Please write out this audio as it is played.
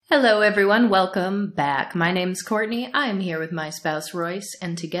Hello everyone, welcome back. My name's Courtney, I'm here with my spouse Royce,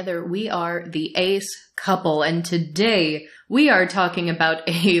 and together we are the Ace couple, and today we are talking about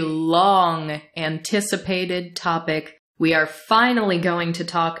a long anticipated topic. We are finally going to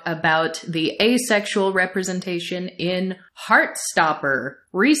talk about the asexual representation in Heartstopper.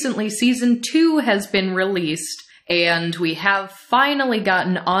 Recently, Season 2 has been released, and we have finally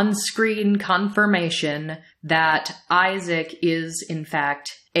gotten on-screen confirmation that Isaac is, in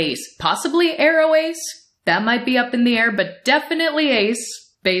fact, Ace. Possibly Arrow Ace. That might be up in the air, but definitely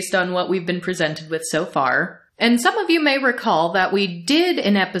Ace, based on what we've been presented with so far. And some of you may recall that we did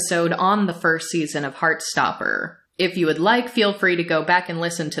an episode on the first season of Heartstopper. If you would like, feel free to go back and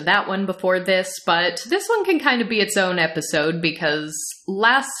listen to that one before this, but this one can kind of be its own episode because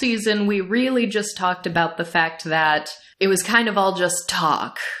last season we really just talked about the fact that it was kind of all just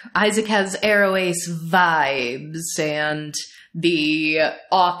talk. Isaac has Arrow Ace vibes, and the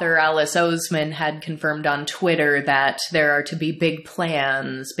author Alice Osemen had confirmed on Twitter that there are to be big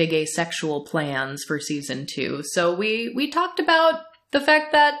plans, big asexual plans for Season 2. So we talked about the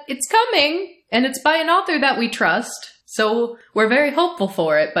fact that it's coming, and it's by an author that we trust, so we're very hopeful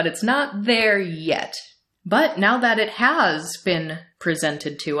for it, but it's not there yet. But now that it has been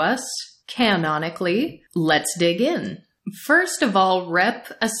presented to us, canonically, let's dig in. First of all,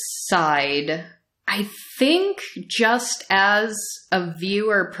 rep aside, I think just as a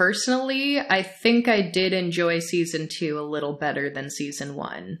viewer personally, I think I did enjoy Season 2 a little better than Season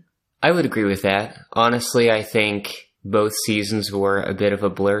 1. I would agree with that. Honestly, I think both seasons were a bit of a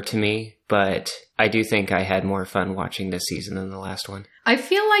blur to me, but I do think I had more fun watching this season than the last one. I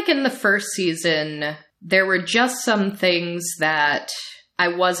feel like in the first season, there were just some things that I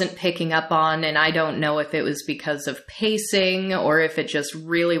wasn't picking up on, and I don't know if it was because of pacing or if it just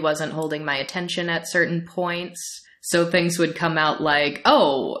really wasn't holding my attention at certain points. So things would come out like,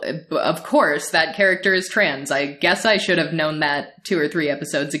 oh, of course, that character is trans. I guess I should have known that 2 or 3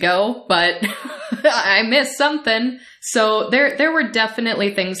 episodes ago, but I missed something. So there were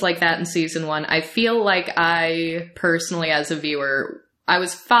definitely things like that in Season 1. I feel like I, personally, as a viewer, I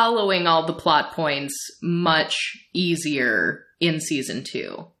was following all the plot points much easier in Season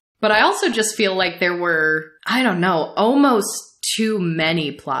 2. But I also just feel like there were, I don't know, almost too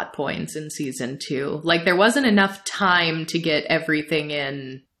many plot points in Season 2. Like, there wasn't enough time to get everything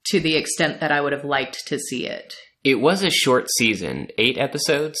in to the extent that I would have liked to see it. It was a short season, 8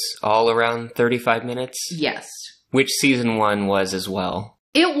 episodes, all around 35 minutes. Yes. Which Season 1 was as well.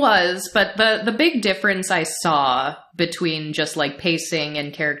 It was, but the big difference I saw between just like pacing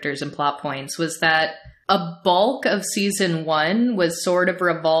and characters and plot points was that a bulk of Season 1 was sort of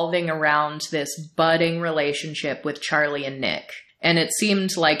revolving around this budding relationship with Charlie and Nick. And it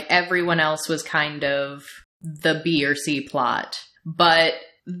seemed like everyone else was kind of the B or C plot. But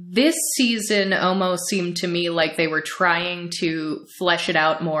this season almost seemed to me like they were trying to flesh it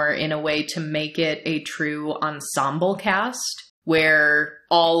out more in a way to make it a true ensemble cast, where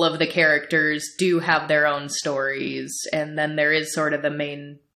all of the characters do have their own stories, and then there is sort of the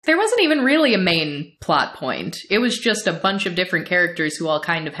main... There wasn't even really a main plot point. It was just a bunch of different characters who all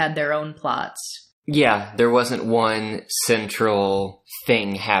kind of had their own plots. Yeah, there wasn't one central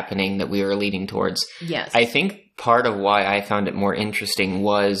thing happening that we were leading towards. Yes. I think part of why I found it more interesting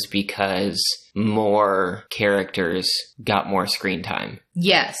was because more characters got more screen time.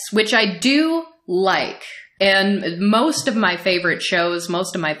 Yes, which I do like. And most of my favorite shows,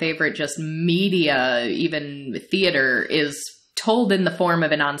 most of my favorite just media, even theater, is told in the form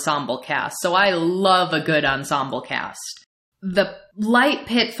of an ensemble cast. So I love a good ensemble cast. The light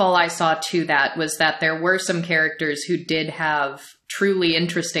pitfall I saw to that was that there were some characters who did have truly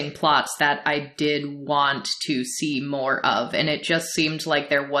interesting plots that I did want to see more of. And it just seemed like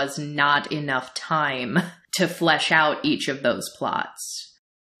there was not enough time to flesh out each of those plots.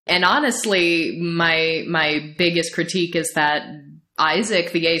 And honestly, my biggest critique is that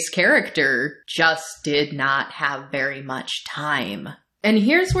Isaac, the Ace character, just did not have very much time. And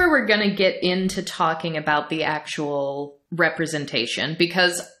here's where we're going to get into talking about the actual representation,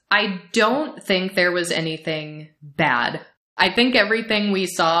 because I don't think there was anything bad. I think everything we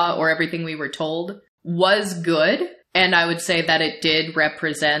saw, or everything we were told, was good, and I would say that it did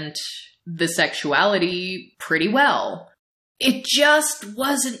represent the sexuality pretty well. It just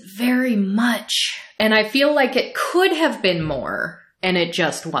wasn't very much, and I feel like it could have been more. And it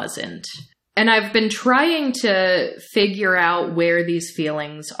just wasn't. And I've been trying to figure out where these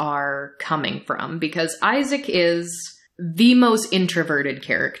feelings are coming from, because Isaac is the most introverted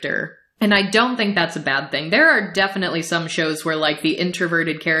character And I don't think that's a bad thing. There are definitely some shows where, like, the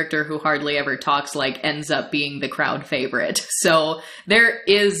introverted character who hardly ever talks, like, ends up being the crowd favorite. So there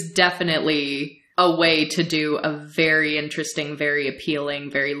is definitely a way to do a very interesting, very appealing,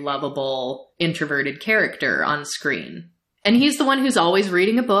 very lovable introverted character on screen. And he's the one who's always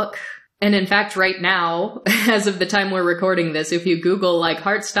reading a book. And in fact, right now, as of the time we're recording this, if you Google, like,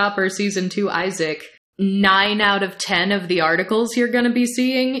 Heartstopper Season 2 Isaac, 9 out of 10 of the articles you're going to be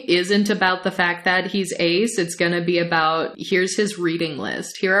seeing isn't about the fact that he's Ace. It's going to be about, here's his reading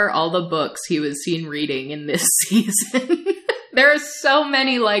list. Here are all the books he was seen reading in this season. There are so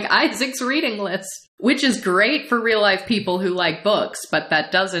many, like, Isaac's reading lists, which is great for real-life people who like books, but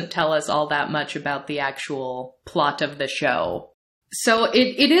that doesn't tell us all that much about the actual plot of the show. So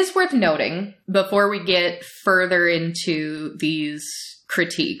it is worth noting, before we get further into these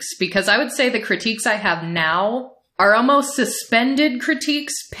critiques, because I would say the critiques I have now are almost suspended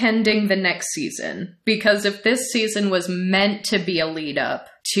critiques pending the next season. Because if this season was meant to be a lead up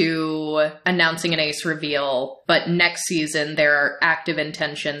to announcing an Ace reveal, but next season there are active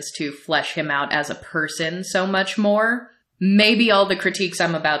intentions to flesh him out as a person so much more, maybe all the critiques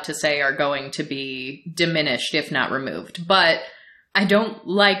I'm about to say are going to be diminished, if not removed. But I don't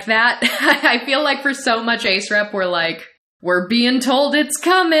like that. I feel like for so much Ace Rep, we're like, we're being told it's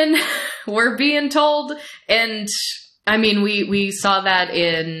coming. We're being told. And I mean, we saw that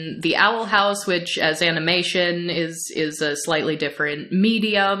in The Owl House, which as animation is a slightly different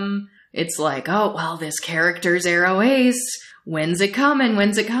medium. It's like, oh, well, this character's Arrow Ace. When's it coming?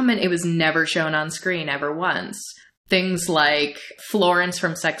 When's it coming? It was never shown on screen ever once. Things like Florence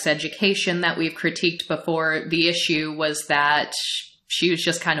from Sex Education that we've critiqued before, the issue was that she was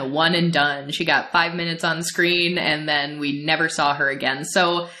just kind of one and done. She got 5 minutes on screen and then we never saw her again.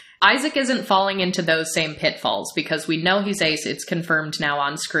 So Isaac isn't falling into those same pitfalls because we know he's Ace. It's confirmed now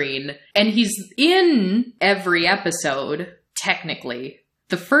on screen. And he's in every episode, technically.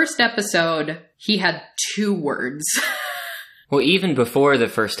 The first episode, he had 2 words. Well, even before the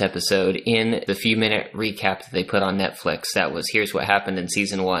first episode, in the few-minute recap that they put on Netflix, that was, here's what happened in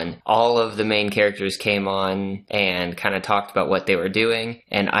Season 1, all of the main characters came on and kind of talked about what they were doing,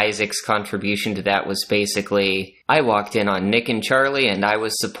 and Isaac's contribution to that was basically, I walked in on Nick and Charlie, and I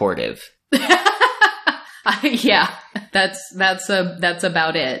was supportive. Yeah, that's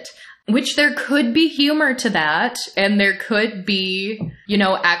about it. Which there could be humor to that, and there could be, you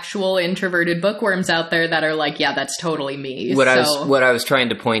know, actual introverted bookworms out there that are like, yeah, that's totally me. What I was trying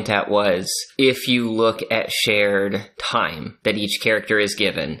to point at was, if you look at shared time that each character is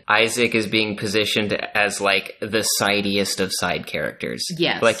given, Isaac is being positioned as, like, the sidiest of side characters.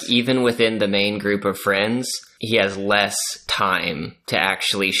 Yes. Like, even within the main group of friends, he has less time to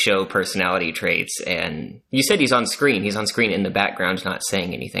actually show personality traits. And you said he's on screen. He's on screen in the background, not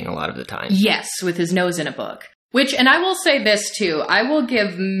saying anything a lot of the time. Yes, with his nose in a book. Which, and I will say this too, I will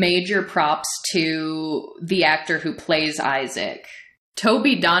give major props to the actor who plays Isaac.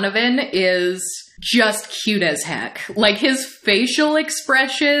 Toby Donovan is just cute as heck. Like, his facial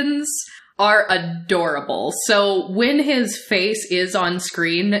expressions are adorable. So when his face is on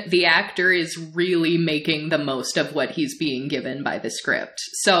screen, the actor is really making the most of what he's being given by the script.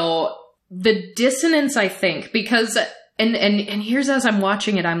 So the dissonance, I think, because, and here's as I'm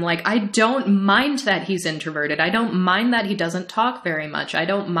watching it, I'm like, I don't mind that he's introverted. I don't mind that he doesn't talk very much. I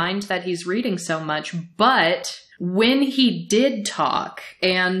don't mind that he's reading so much. But when he did talk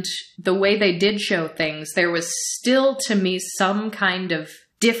and the way they did show things, there was still, to me, some kind of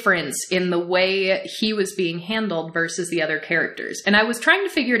difference in the way he was being handled versus the other characters. And I was trying to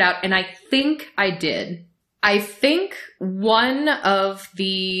figure it out, and I think I did. I think one of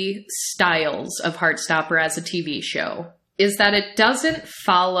the styles of Heartstopper as a TV show is that it doesn't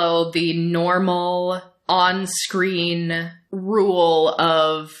follow the normal on-screen rule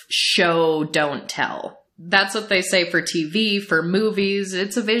of show, don't tell. That's what they say for TV, for movies.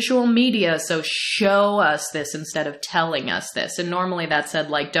 It's a visual media, so show us this instead of telling us this. And normally that said,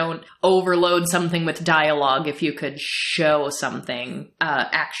 like, don't overload something with dialogue if you could show something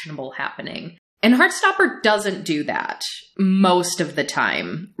actionable happening. And Heartstopper doesn't do that most of the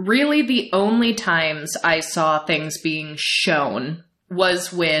time. Really, the only times I saw things being shown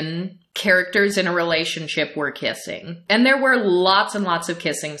was when characters in a relationship were kissing. And there were lots and lots of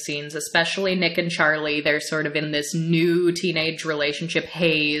kissing scenes, especially Nick and Charlie. They're sort of in this new teenage relationship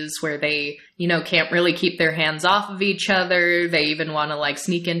haze where they, you know, can't really keep their hands off of each other. They even want to, like,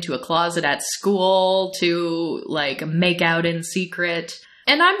 sneak into a closet at school to, like, make out in secret.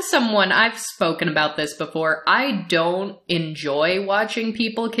 And I'm someone, I've spoken about this before, I don't enjoy watching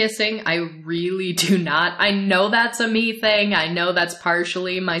people kissing. I really do not. I know that's a me thing. I know that's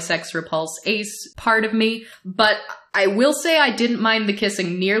partially my sex repulse ace part of me. But I will say I didn't mind the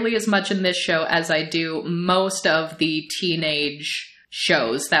kissing nearly as much in this show as I do most of the teenage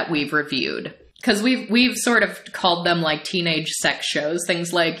shows that we've reviewed. Because we've sort of called them like teenage sex shows.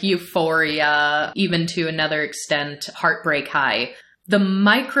 Things like Euphoria, even to another extent, Heartbreak High. The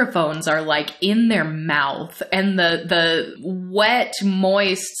microphones are like in their mouth, and the wet,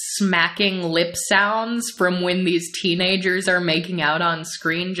 moist, smacking lip sounds from when these teenagers are making out on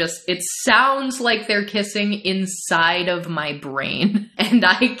screen it sounds like they're kissing inside of my brain, and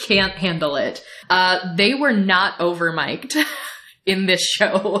I can't handle it. They were not over-mic'd in this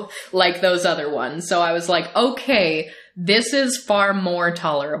show like those other ones, so I was like, okay, this is far more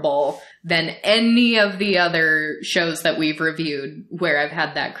tolerable than any of the other shows that we've reviewed where I've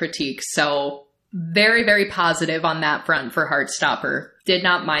had that critique. So very, very positive on that front for Heartstopper. Did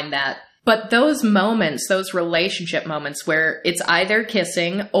not mind that. But those moments, those relationship moments where it's either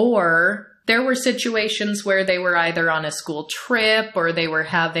kissing or there were situations where they were either on a school trip or they were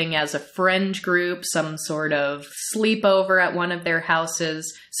having as a friend group some sort of sleepover at one of their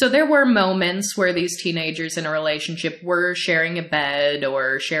houses. So there were moments where these teenagers in a relationship were sharing a bed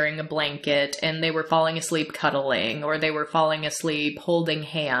or sharing a blanket, and they were falling asleep cuddling, or they were falling asleep holding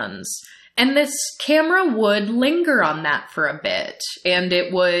hands. And this camera would linger on that for a bit, and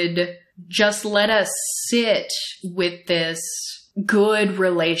it would just let us sit with this good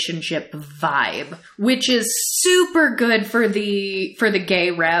relationship vibe, which is super good for the gay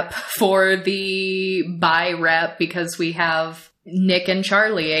rep, for the bi rep, because we have Nick and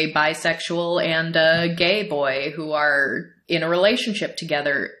Charlie, a bisexual and a gay boy who are in a relationship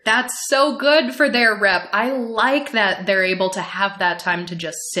together. That's so good for their rep. I like that they're able to have that time to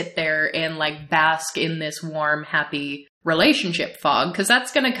just sit there and like bask in this warm, happy relationship fog, because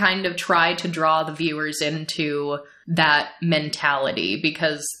that's going to kind of try to draw the viewers into that mentality,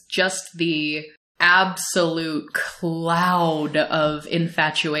 because just the absolute cloud of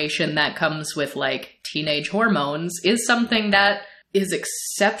infatuation that comes with like teenage hormones is something that is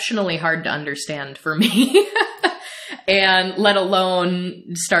exceptionally hard to understand for me. And let alone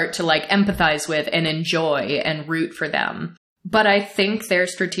start to like empathize with and enjoy and root for them. But I think their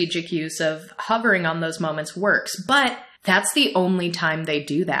strategic use of hovering on those moments works. But that's the only time they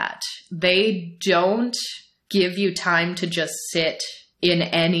do that. They don't give you time to just sit in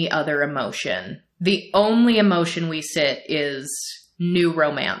any other emotion. The only emotion we sit is new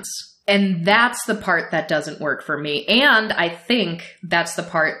romance. And that's the part that doesn't work for me. And I think that's the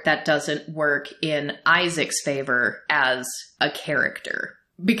part that doesn't work in Isaac's favor as a character.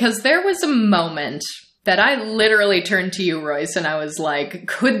 Because there was a moment that I literally turned to you, Royce, and I was like,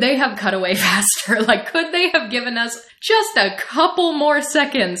 could they have cut away faster? Like, could they have given us just a couple more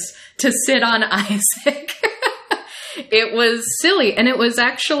seconds to sit on Isaac? It was silly, and it was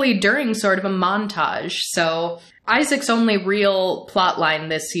actually during sort of a montage. So Isaac's only real plot line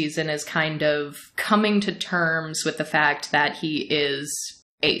this season is kind of coming to terms with the fact that he is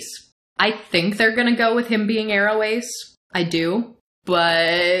Ace. I think they're going to go with him being Arrow Ace. I do.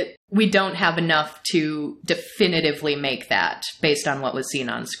 But we don't have enough to definitively make that based on what was seen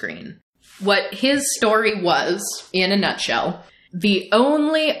on screen. What his story was, in a nutshell, the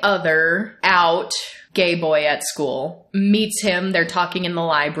only other out gay boy at school meets him. They're talking in the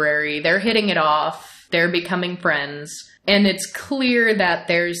library. They're hitting it off. They're becoming friends. And it's clear that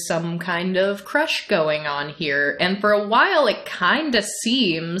there's some kind of crush going on here. And for a while, it kind of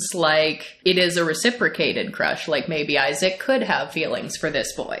seems like it is a reciprocated crush. Like maybe Isaac could have feelings for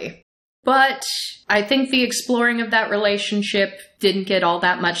this boy. But I think the exploring of that relationship didn't get all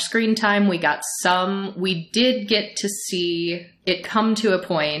that much screen time. We got some. We did get to see it come to a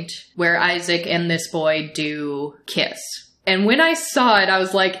point where Isaac and this boy do kiss. And when I saw it, I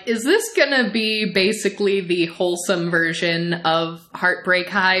was like, is this gonna be basically the wholesome version of Heartbreak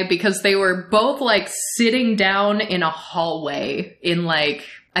High? Because they were both like sitting down in a hallway in like,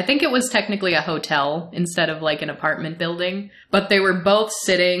 I think it was technically a hotel instead of like an apartment building. But they were both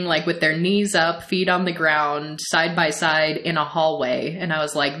sitting like with their knees up, feet on the ground, side by side in a hallway. And I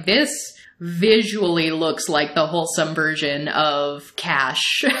was like, this visually looks like the wholesome version of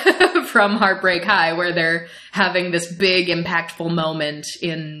Cash from Heartbreak High, where they're having this big impactful moment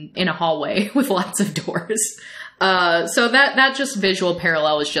in a hallway with lots of doors. So that just visual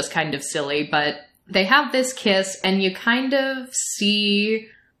parallel is just kind of silly, but they have this kiss and you kind of see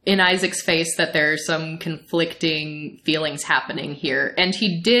in Isaac's face that there are some conflicting feelings happening here. And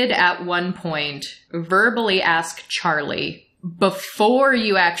he did at one point verbally ask Charlie before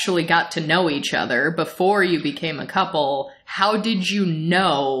you actually got to know each other, before you became a couple, how did you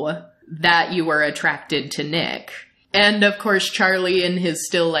know that you were attracted to Nick? And of course, Charlie, in his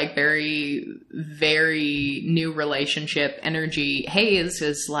still like very, very new relationship energy, Hayes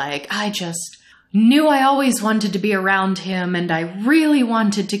is like, I just knew I always wanted to be around him and I really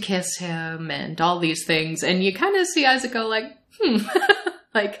wanted to kiss him and all these things. And you kind of see Isaac go like,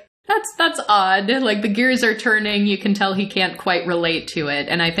 like, that's odd. Like, the gears are turning. You can tell he can't quite relate to it.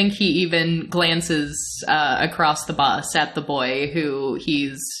 And I think he even glances across the bus at the boy who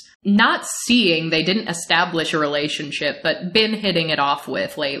he's not seeing. They didn't establish a relationship, but been hitting it off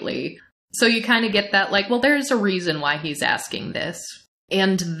with lately. So you kind of get that, like, well, there's a reason why he's asking this.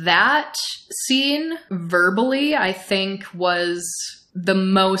 And that scene, verbally, I think was the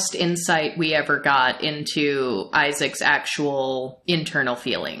most insight we ever got into Isaac's actual internal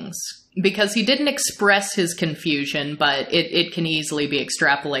feelings. Because he didn't express his confusion, but it can easily be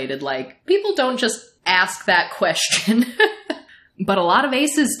extrapolated, like, people don't just ask that question. But a lot of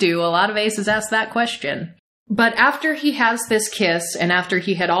aces do. A lot of aces ask that question. But after he has this kiss, and after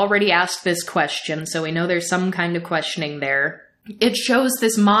he had already asked this question, so we know there's some kind of questioning there, it shows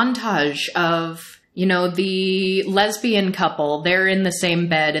this montage of, you know, the lesbian couple. They're in the same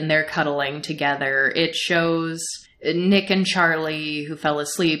bed and they're cuddling together. It shows Nick and Charlie, who fell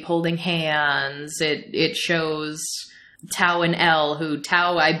asleep, holding hands. It shows Tao and Elle, who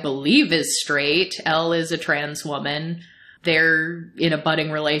Tao, I believe, is straight. Elle is a trans woman. They're in a budding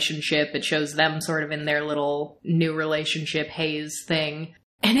relationship. It shows them sort of in their little new relationship haze thing.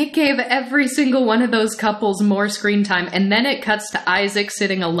 And it gave every single one of those couples more screen time. And then it cuts to Isaac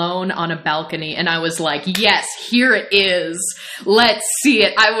sitting alone on a balcony. And I was like, yes, here it is. Let's see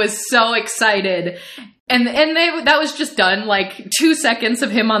it. I was so excited. And that was just done. Like 2 seconds of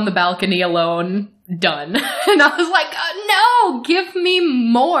him on the balcony alone. Done. And I was like, oh, no, give me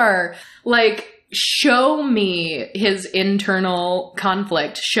more. Like, show me his internal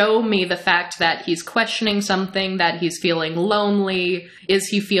conflict. Show me the fact that he's questioning something, that he's feeling lonely. Is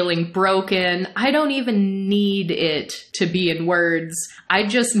he feeling broken? I don't even need it to be in words. I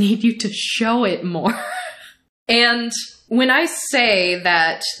just need you to show it more. And when I say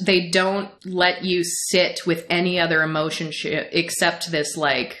that they don't let you sit with any other emotion except this,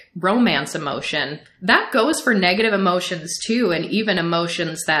 like, romance emotion, that goes for negative emotions too, and even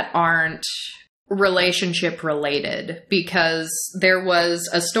emotions that aren't relationship related, because there was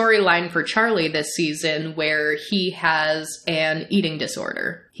a storyline for Charlie this season where he has an eating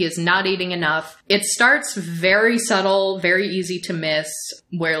disorder. He is not eating enough. It starts very subtle, very easy to miss,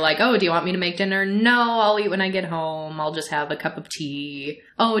 where like, oh, do you want me to make dinner? No, I'll eat when I get home. I'll just have a cup of tea.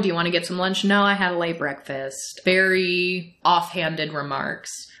 Oh, do you want to get some lunch? No, I had a late breakfast. Very offhanded remarks.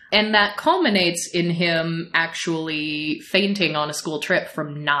 And that culminates in him actually fainting on a school trip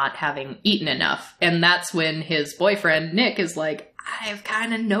from not having eaten enough. And that's when his boyfriend, Nick, is like, I've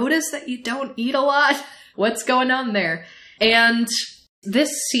kind of noticed that you don't eat a lot. What's going on there? And this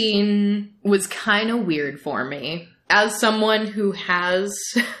scene was kind of weird for me. As someone who has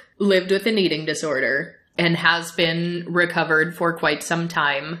lived with an eating disorder and has been recovered for quite some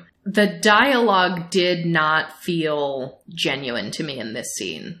time, the dialogue did not feel genuine to me in this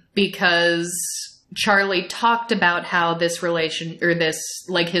scene, because Charlie talked about how this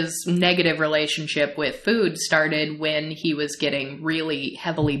his negative relationship with food started when he was getting really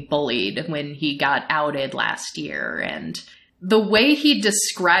heavily bullied when he got outed last year. And the way he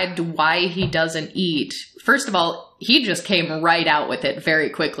described why he doesn't eat, first of all, he just came right out with it very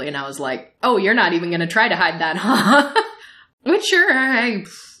quickly. And I was like, oh, you're not even going to try to hide that, huh? Which, sure,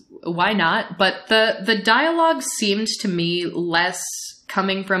 why not? But the dialogue seemed to me less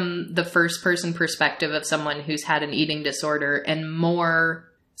coming from the first person perspective of someone who's had an eating disorder, and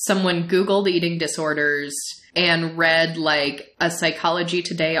more someone Googled eating disorders and read like a Psychology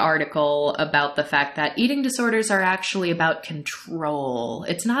Today article about the fact that eating disorders are actually about control.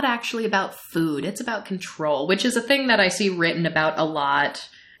 It's not actually about food. It's about control, which is a thing that I see written about a lot.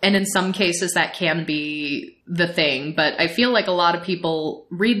 And in some cases that can be the thing, but I feel like a lot of people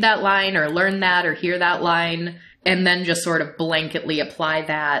read that line or learn that or hear that line and then just sort of blanketly apply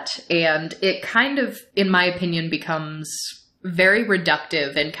that. And it kind of, in my opinion, becomes very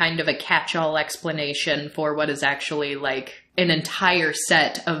reductive and kind of a catch-all explanation for what is actually like an entire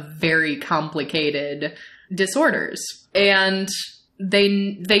set of very complicated disorders. And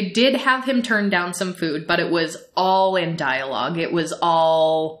they did have him turn down some food, but it was all in dialogue. It was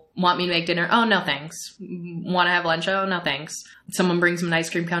all, want me to make dinner? Oh, no, thanks. Want to have lunch? Oh, no, thanks. Someone brings him an ice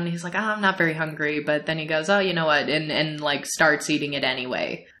cream cone and he's like, oh, I'm not very hungry. But then he goes, oh, you know what? And like starts eating it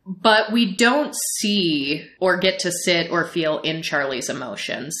anyway. But we don't see or get to sit or feel in Charlie's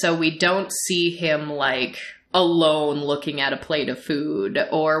emotions. So we don't see him like alone looking at a plate of food,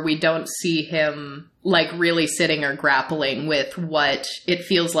 or we don't see him like really sitting or grappling with what it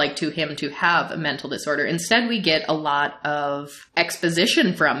feels like to him to have a mental disorder. Instead, we get a lot of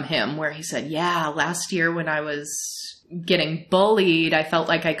exposition from him where he said, yeah, last year when I was getting bullied, I felt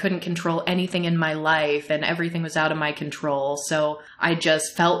like I couldn't control anything in my life and everything was out of my control. So I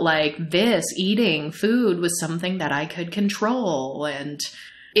just felt like eating food was something that I could control. And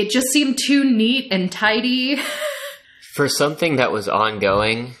it just seemed too neat and tidy. For something that was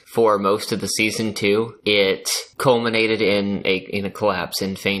ongoing for most of the season 2, it culminated in a collapse,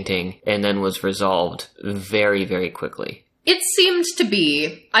 in fainting, and then was resolved very, very quickly. It seemed to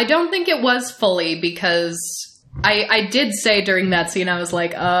be. I don't think it was fully, because I did say during that scene, I was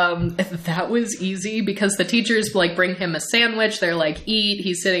like, that was easy, because the teachers like bring him a sandwich. They're like, eat.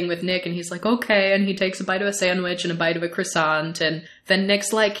 He's sitting with Nick and he's like, okay. And he takes a bite of a sandwich and a bite of a croissant. And then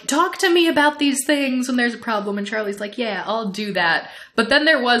Nick's like, talk to me about these things when there's a problem. And Charlie's like, yeah, I'll do that. But then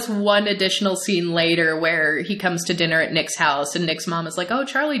there was one additional scene later where he comes to dinner at Nick's house and Nick's mom is like, oh,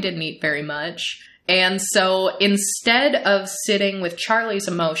 Charlie didn't eat very much. And so instead of sitting with Charlie's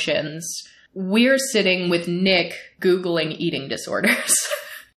emotions, we're sitting with Nick Googling eating disorders,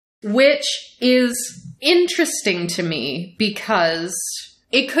 which is interesting to me because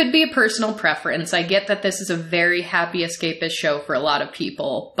it could be a personal preference. I get that this is a very happy escapist show for a lot of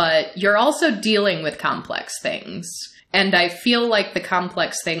people, but you're also dealing with complex things. And I feel like the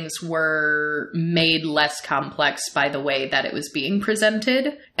complex things were made less complex by the way that it was being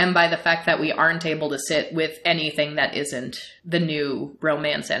presented and by the fact that we aren't able to sit with anything that isn't the new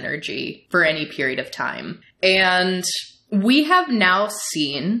romance energy for any period of time. And we have now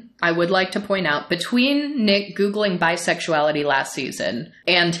seen, I would like to point out, between Nick Googling bisexuality last season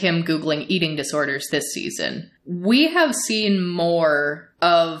and him Googling eating disorders this season, we have seen more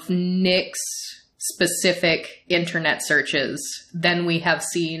of Nick's specific internet searches than we have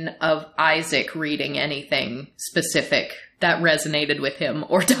seen of Isaac reading anything specific that resonated with him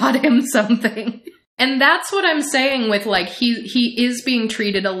or taught him something. And that's what I'm saying with, like, he is being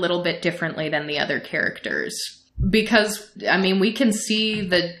treated a little bit differently than the other characters. Because, I mean, we can see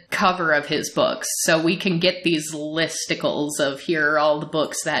the cover of his books, so we can get these listicles of here are all the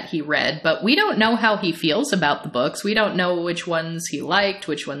books that he read, but we don't know how he feels about the books. We don't know which ones he liked,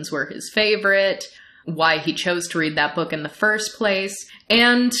 which ones were his favorite, why he chose to read that book in the first place.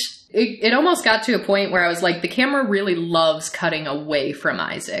 And it almost got to a point where I was like, the camera really loves cutting away from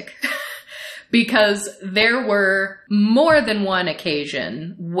Isaac. Because there were more than one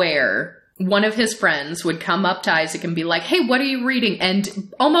occasion where one of his friends would come up to Isaac and be like, hey, what are you reading?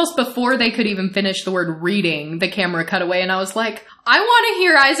 And almost before they could even finish the word reading, the camera cut away. And I was like, I want to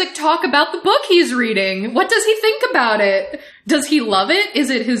hear Isaac talk about the book he's reading. What does he think about it? Does he love it?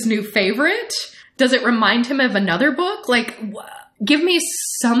 Is it his new favorite? Does it remind him of another book? Like, give me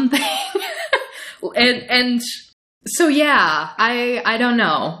something. and so yeah, I don't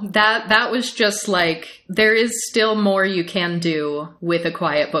know. That was just like, there is still more you can do with a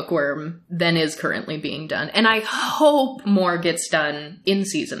quiet bookworm than is currently being done. And I hope more gets done in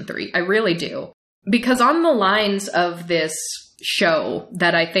season 3. I really do. Because on the lines of this show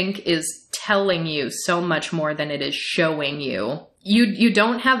that I think is telling you so much more than it is showing you, you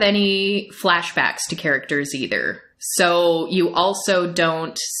don't have any flashbacks to characters either. So you also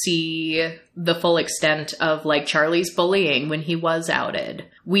don't see the full extent of, like, Charlie's bullying when he was outed.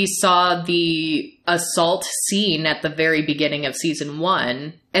 We saw the assault scene at the very beginning of season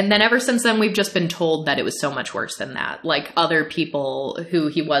 1. And then ever since then, we've just been told that it was so much worse than that. Like, other people who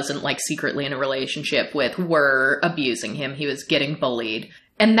he wasn't, like, secretly in a relationship with were abusing him. He was getting bullied.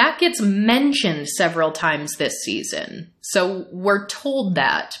 And that gets mentioned several times this season. So we're told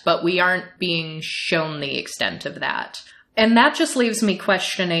that, but we aren't being shown the extent of that. And that just leaves me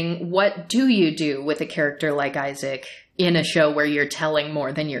questioning, what do you do with a character like Isaac in a show where you're telling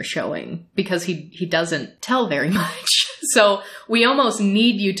more than you're showing? Because he doesn't tell very much. So we almost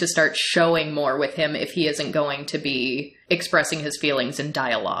need you to start showing more with him if he isn't going to be expressing his feelings in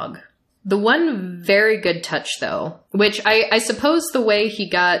dialogue. The one very good touch, though, which I suppose the way he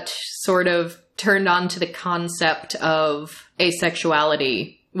got sort of turned on to the concept of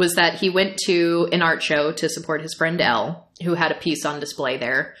asexuality was that he went to an art show to support his friend Elle, who had a piece on display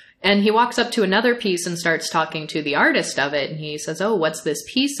there. And he walks up to another piece and starts talking to the artist of it. And he says, oh, what's this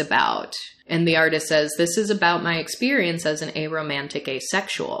piece about? And the artist says, this is about my experience as an aromantic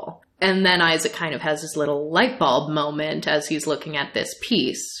asexual. And then Isaac kind of has this little light bulb moment as he's looking at this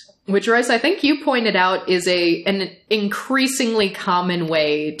piece. Which, Royce, I think you pointed out is an increasingly common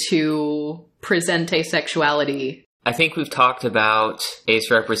way to present asexuality. I think we've talked about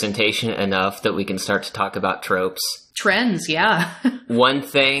ace representation enough that we can start to talk about tropes. Trends, yeah. One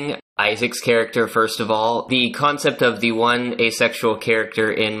thing, Isaac's character, first of all, the concept of the one asexual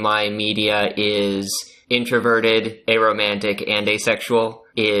character in my media is introverted, aromantic, and asexual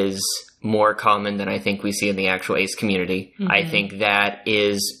is more common than I think we see in the actual ace community. Mm-hmm. I think that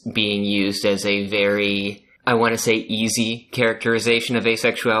is being used as a very, I want to say, easy characterization of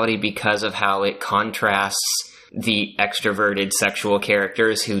asexuality because of how it contrasts the extroverted sexual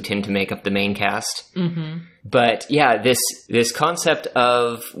characters who tend to make up the main cast. Mm-hmm. But yeah, this concept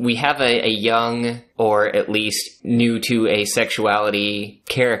of we have a young, or at least new to asexuality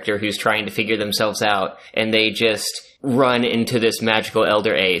character who's trying to figure themselves out, and they just run into this magical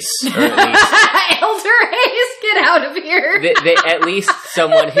elder ace. Or at least, elder ace, get out of here! At least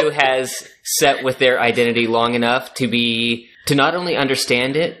someone who has set with their identity long enough to not only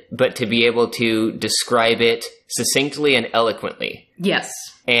understand it, but to be able to describe it succinctly and eloquently. Yes.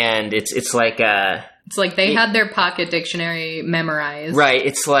 And it's like it's like they had their pocket dictionary memorized. Right.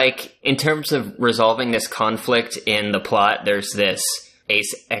 It's like, in terms of resolving this conflict in the plot, there's this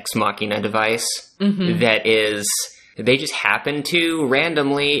ace ex machina device that is, they just happen to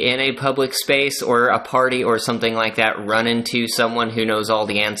randomly in a public space or a party or something like that run into someone who knows all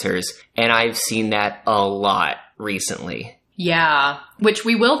the answers. And I've seen that a lot recently. Yeah, which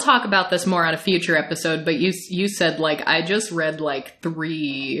we will talk about this more on a future episode, but you said, like, I just read, like,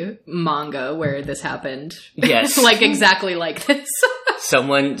 3 manga where this happened. Yes. Like, exactly like this.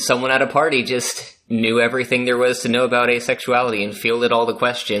 Someone at a party just knew everything there was to know about asexuality and fielded all the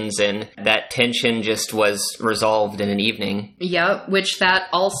questions, and that tension just was resolved in an evening. Yep, which that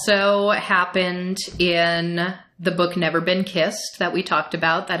also happened in the book Never Been Kissed that we talked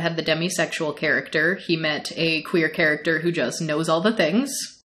about, that had the demisexual character. He met a queer character who just knows all the things.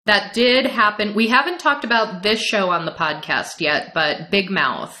 That did happen. We haven't talked about this show on the podcast yet, but Big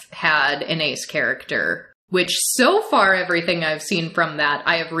Mouth had an ace character, which so far everything I've seen from that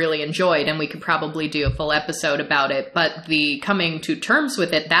I have really enjoyed, and we could probably do a full episode about it. But the coming to terms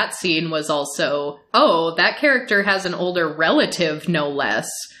with it, that scene was also, oh, that character has an older relative, no less,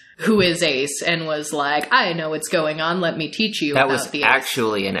 who is ace, and was like, I know what's going on, let me teach you that about was the ace.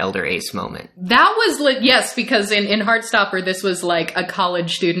 Actually an elder ace moment. That was, yes, because in Heartstopper, this was like a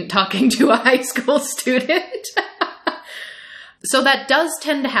college student talking to a high school student. So that does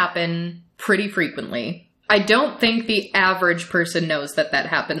tend to happen pretty frequently. I don't think the average person knows that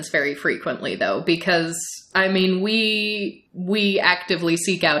happens very frequently, though, because, I mean, we actively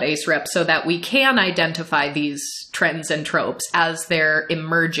seek out ace reps so that we can identify these trends and tropes as they're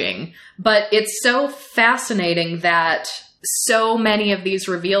emerging. But it's so fascinating that so many of these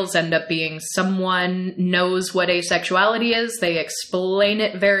reveals end up being someone knows what asexuality is, they explain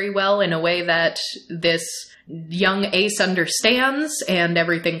it very well in a way that this young ace understands, and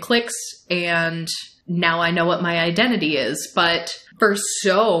everything clicks, and now I know what my identity is. But for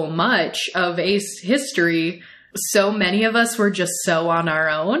so much of ace history, so many of us were just so on our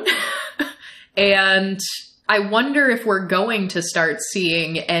own. And I wonder if we're going to start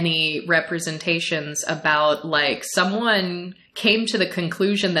seeing any representations about, like, someone came to the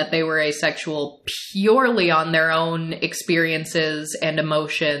conclusion that they were asexual purely on their own experiences and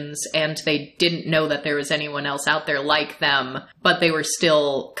emotions, and they didn't know that there was anyone else out there like them, but they were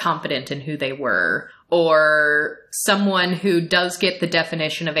still confident in who they were. Or someone who does get the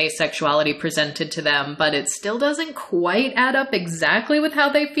definition of asexuality presented to them, but it still doesn't quite add up exactly with how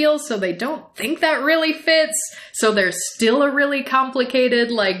they feel, so they don't think that really fits. So there's still a really complicated,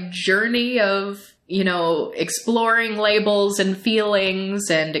 like, journey of, you know, exploring labels and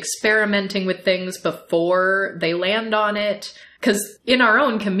feelings and experimenting with things before they land on it. Because in our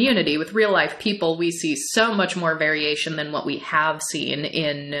own community, with real-life people, we see so much more variation than what we have seen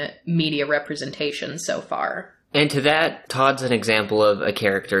in media representation so far. And to that, Todd's an example of a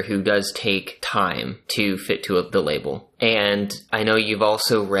character who does take time to fit to the label. And I know you've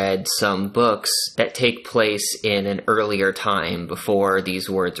also read some books that take place in an earlier time before these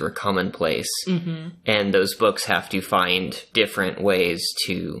words were commonplace. Mm-hmm. And those books have to find different ways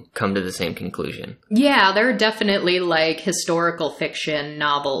to come to the same conclusion. Yeah, there are definitely, like, historical fiction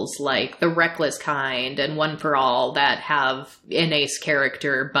novels like The Reckless Kind and One for All that have an ace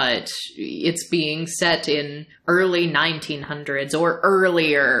character, but it's being set in early 1900s or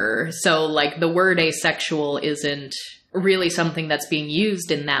earlier. So, like, the word asexual isn't really something that's being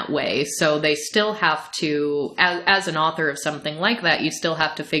used in that way. So they still have to, as an author of something like that, you still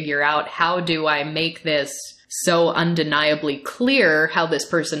have to figure out, how do I make this so undeniably clear how this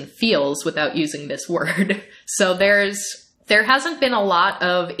person feels without using this word. So there hasn't been a lot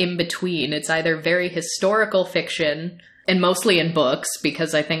of in-between. It's either very historical fiction, and mostly in books,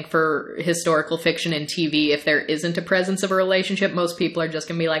 because I think for historical fiction and TV, if there isn't a presence of a relationship, most people are just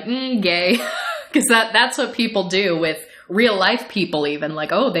gonna be like, gay. Because that's what people do with real life people even.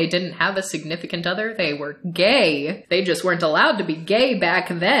 Like, oh, they didn't have a significant other, they were gay. They just weren't allowed to be gay back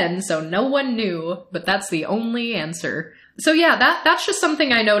then, so no one knew. But that's the only answer. So yeah, that's just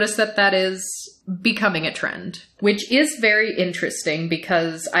something I noticed that is becoming a trend. Which is very interesting,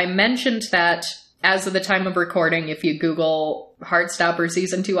 because I mentioned that as of the time of recording, if you Google Heartstopper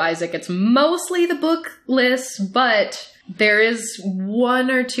Season 2 Isaac, it's mostly the book list, but there is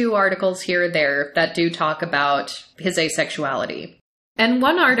one or two articles here or there that do talk about his asexuality. And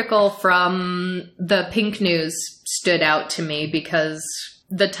one article from the Pink News stood out to me because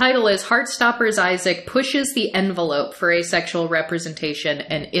the title is Heartstopper's Isaac Pushes the Envelope for Asexual Representation,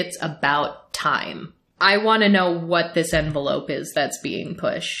 and it's about time. I want to know what this envelope is that's being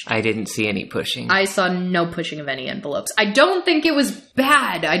pushed. I didn't see any pushing. I saw no pushing of any envelopes. I don't think it was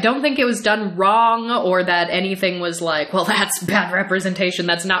bad. I don't think it was done wrong, or that anything was like, well, that's bad representation.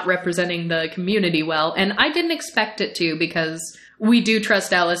 That's not representing the community well. And I didn't expect it to, because we do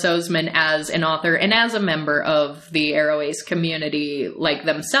trust Alice Osemen as an author and as a member of the Arrow Ace community, like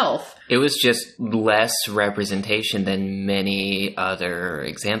themselves. It was just less representation than many other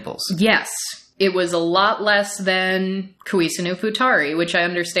examples. Yes. It was a lot less than Kuisano Futari, which I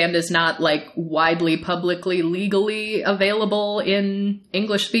understand is not, like, widely, publicly, legally available in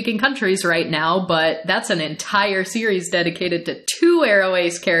English-speaking countries right now, but that's an entire series dedicated to 2 Arrow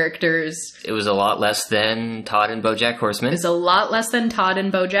Ace characters. It was a lot less than Todd and BoJack Horseman. It was a lot less than Todd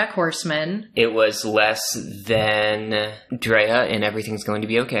and BoJack Horseman. It was less than Drea in Everything's Going to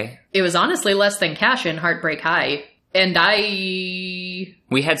Be Okay. It was honestly less than Cash in Heartbreak High. And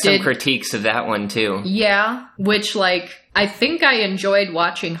we had some critiques of that one, too. Yeah, which, like, I think I enjoyed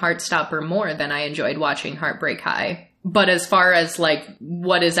watching Heartstopper more than I enjoyed watching Heartbreak High. But as far as, like,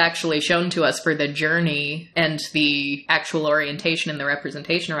 what is actually shown to us for the journey and the actual orientation and the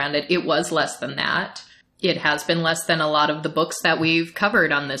representation around it, it was less than that. It has been less than a lot of the books that we've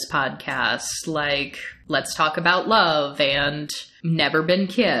covered on this podcast, like Let's Talk About Love and Never Been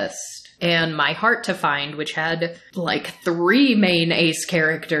Kissed. And My Heart to Find, which had, like, 3 main ace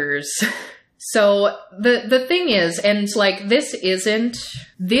characters. So, the thing is, and, like, this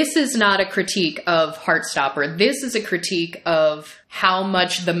is not a critique of Heartstopper. This is a critique of how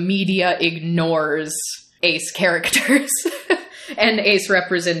much the media ignores ace characters and ace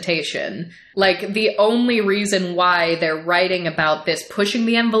representation. Like, the only reason why they're writing about this pushing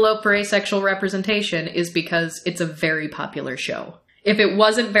the envelope for asexual representation is because it's a very popular show. If it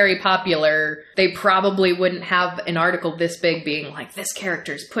wasn't very popular, they probably wouldn't have an article this big being like, this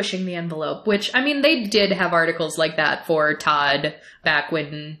character's pushing the envelope. Which, I mean, they did have articles like that for Todd back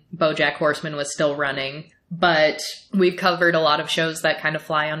when BoJack Horseman was still running. But we've covered a lot of shows that kind of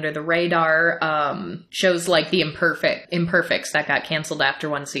fly under the radar. Shows like The Imperfects that got canceled after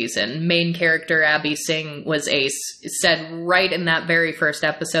 1 season. Main character Abby Singh was ace. Said right in that very first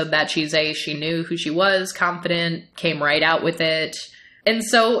episode that she's ace. She knew who she was, confident, came right out with it. And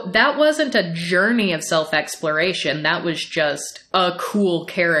so that wasn't a journey of self-exploration. That was just a cool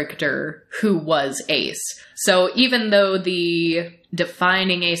character who was ace. So even though the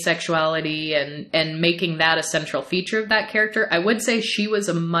defining asexuality and making that a central feature of that character, I would say she was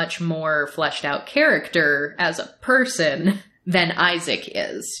a much more fleshed out character as a person than Isaac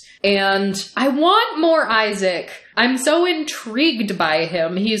is. And I want more Isaac. I'm so intrigued by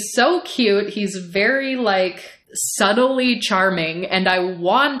him. He's so cute. He's very, like, subtly charming, and I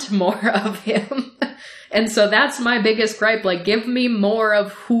want more of him. And so that's my biggest gripe. Like, give me more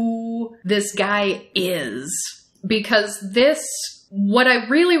of who this guy is. Because what I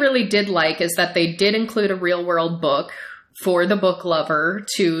really, really did like is that they did include a real-world book for the book lover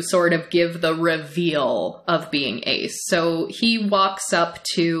to sort of give the reveal of being ace. So he walks up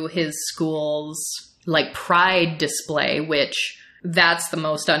to his school's, like, pride display, which that's the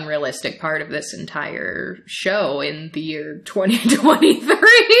most unrealistic part of this entire show in the year 2023.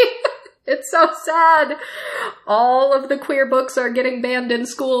 It's so sad. All of the queer books are getting banned in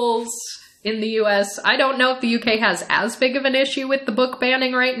schools in the US. I don't know if the UK has as big of an issue with the book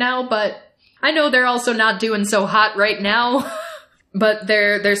banning right now, but I know they're also not doing so hot right now. But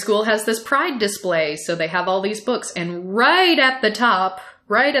their school has this pride display, so they have all these books, and right at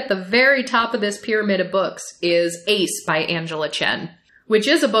the very top of this pyramid of books is Ace by Angela Chen, which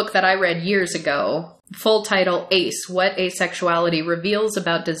is a book that I read years ago. Full title, Ace, What Asexuality Reveals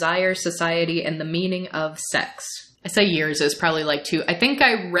About Desire, Society, and the Meaning of Sex. I say years is probably like 2. I think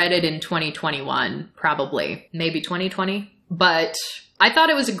I read it in 2021, probably. Maybe 2020. But I thought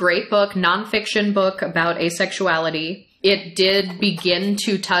it was a great book, nonfiction book about asexuality. It did begin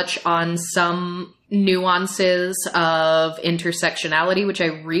to touch on some nuances of intersectionality, which I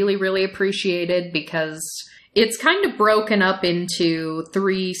really, really appreciated because it's kind of broken up into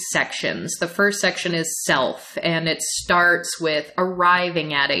 3 sections. The first section is self, and it starts with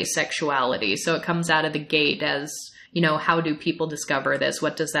arriving at asexuality. So it comes out of the gate as, how do people discover this?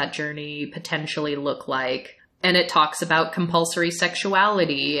 What does that journey potentially look like? And it talks about compulsory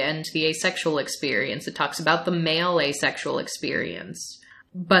sexuality and the asexual experience. It talks about the male asexual experience.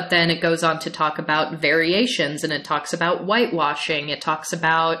 But then it goes on to talk about variations, and it talks about whitewashing. It talks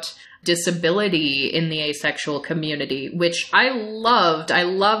about disability in the asexual community, which I loved. I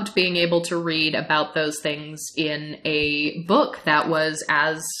loved being able to read about those things in a book that was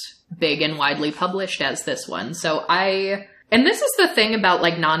as big and widely published as this one. And this is the thing about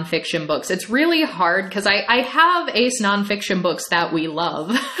like nonfiction books. It's really hard because I have ace nonfiction books that we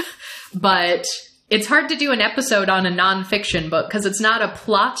love, but it's hard to do an episode on a nonfiction book because it's not a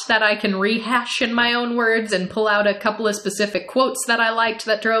plot that I can rehash in my own words and pull out a couple of specific quotes that I liked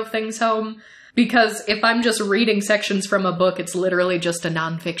that drove things home. Because if I'm just reading sections from a book, it's literally just a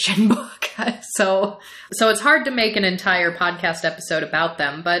nonfiction book. So it's hard to make an entire podcast episode about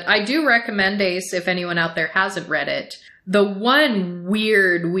them. But I do recommend Ace if anyone out there hasn't read it. The one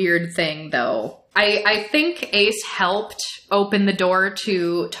weird thing, though, I think Ace helped open the door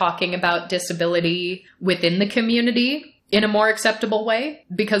to talking about disability within the community in a more acceptable way.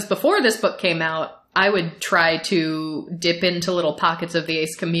 Because before this book came out, I would try to dip into little pockets of the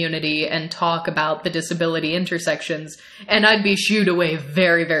ACE community and talk about the disability intersections, and I'd be shooed away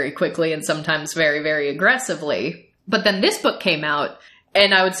very, very quickly and sometimes very, very aggressively. But then this book came out,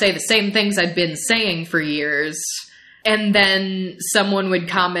 and I would say the same things I'd been saying for years. And then someone would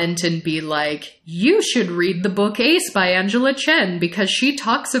comment and be like, you should read the book Ace by Angela Chen because she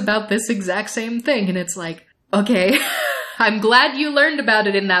talks about this exact same thing. And it's like, okay, I'm glad you learned about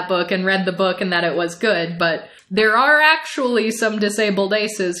it in that book and read the book and that it was good. But there are actually some disabled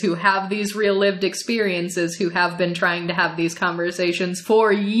aces who have these real lived experiences who have been trying to have these conversations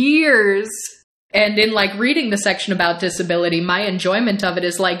for years. And in like reading the section about disability, my enjoyment of it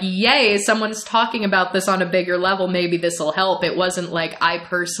is like, yay, someone's talking about this on a bigger level. Maybe this will help. It wasn't like I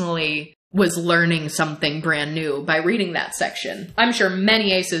personally was learning something brand new by reading that section. I'm sure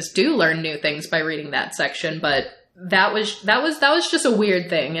many aces do learn new things by reading that section, but that was just a weird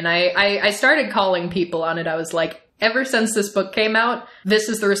thing. And I started calling people on it. I was like, ever since this book came out, this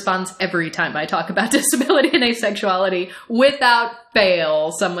is the response every time I talk about disability and asexuality. Without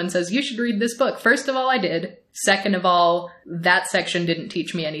fail, someone says, you should read this book. First of all, I did. Second of all, that section didn't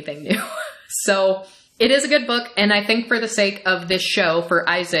teach me anything new. So it is a good book. And I think for the sake of this show, for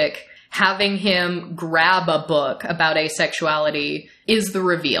Isaac, having him grab a book about asexuality is the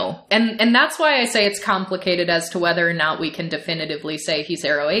reveal. And that's why I say it's complicated as to whether or not we can definitively say he's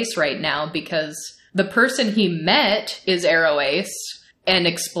aro ace right now, because the person he met is aro ace and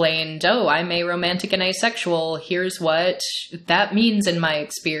explained, oh, I'm aromantic and asexual. Here's what that means in my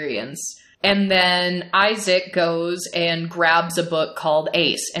experience. And then Isaac goes and grabs a book called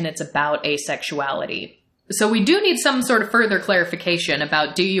Ace, and it's about asexuality. So we do need some sort of further clarification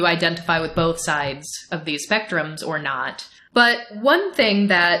about, do you identify with both sides of these spectrums or not? But one thing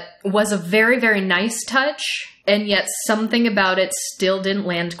that was a very, very nice touch, and yet something about it still didn't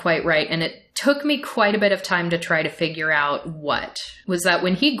land quite right, and it took me quite a bit of time to try to figure out what, was that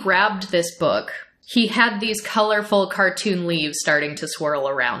when he grabbed this book, he had these colorful cartoon leaves starting to swirl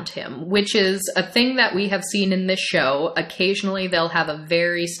around him, which is a thing that we have seen in this show. Occasionally they'll have a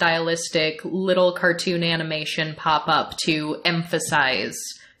very stylistic little cartoon animation pop up to emphasize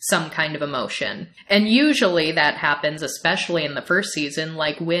some kind of emotion. And usually that happens, especially in the first season,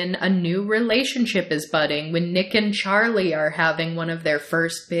 like when a new relationship is budding, when Nick and Charlie are having one of their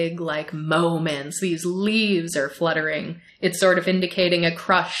first big, like, moments. These leaves are fluttering. It's sort of indicating a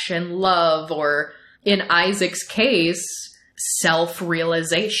crush and love, or in Isaac's case,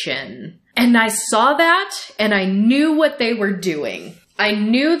 self-realization. And I saw that, and I knew what they were doing. I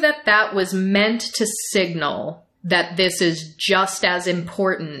knew that that was meant to signal that this is just as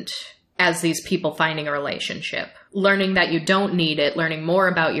important as these people finding a relationship. Learning that you don't need it, learning more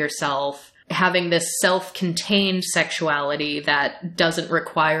about yourself, having this self-contained sexuality that doesn't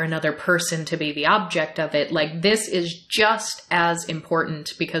require another person to be the object of it. Like, this is just as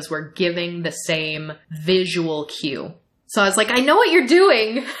important because we're giving the same visual cue. So I was like, I know what you're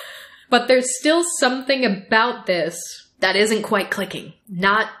doing, but there's still something about this that isn't quite clicking.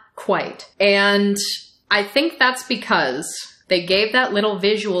 Not quite. And I think that's because they gave that little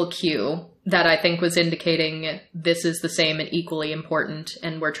visual cue that I think was indicating this is the same and equally important,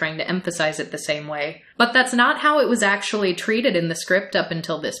 and we're trying to emphasize it the same way. But that's not how it was actually treated in the script up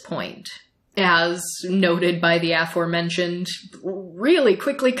until this point. As noted by the aforementioned, really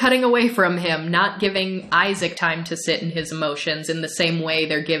quickly cutting away from him, not giving Isaac time to sit in his emotions in the same way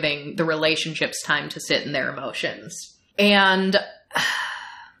they're giving the relationships time to sit in their emotions. And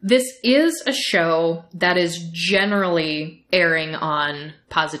this is a show that is generally airing on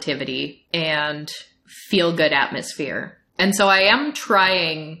positivity and feel-good atmosphere. And so I am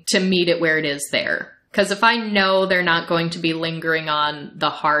trying to meet it where it is there. Because if I know they're not going to be lingering on the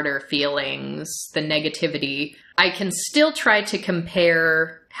harder feelings, the negativity, I can still try to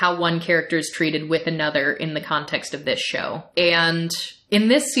compare how one character is treated with another in the context of this show. And in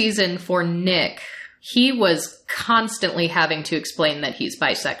this season for Nick, he was constantly having to explain that he's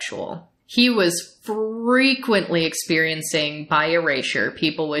bisexual. He was frequently experiencing bi erasure.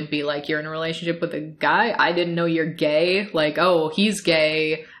 People would be like, you're in a relationship with a guy? I didn't know you're gay. Like, oh, he's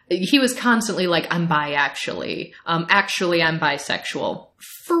gay. He was constantly like, I'm bi, actually. Actually, I'm bisexual.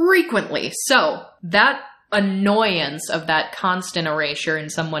 Frequently. So that annoyance of that constant erasure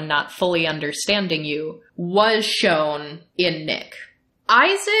and someone not fully understanding you was shown in Nick.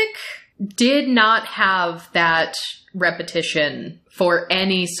 Isaac did not have that repetition for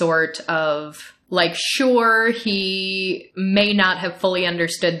any sort of, like, sure, he may not have fully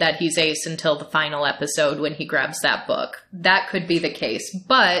understood that he's ace until the final episode when he grabs that book. That could be the case.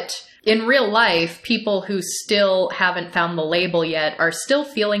 But in real life, people who still haven't found the label yet are still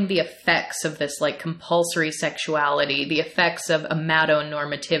feeling the effects of this, like, compulsory sexuality, the effects of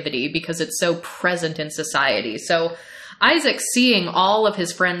amatonormativity, because it's so present in society. So Isaac seeing all of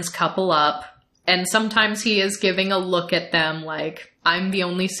his friends couple up, and sometimes he is giving a look at them like, I'm the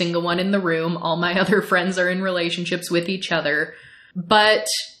only single one in the room. All my other friends are in relationships with each other. But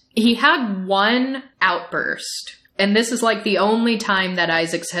he had one outburst. And this is like the only time that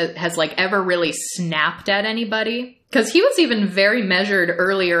Isaac has like ever really snapped at anybody. Because he was even very measured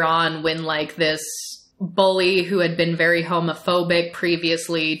earlier on when like this bully who had been very homophobic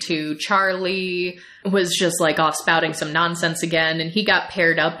previously to Charlie was just like off spouting some nonsense again, and he got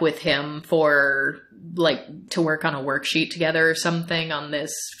paired up with him for like to work on a worksheet together or something on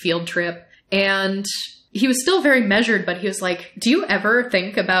this field trip. And he was still very measured, but he was like, do you ever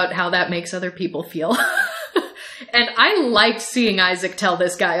think about how that makes other people feel? And I liked seeing Isaac tell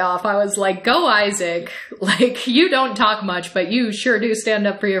this guy off. I was like, go Isaac. Like, you don't talk much, but you sure do stand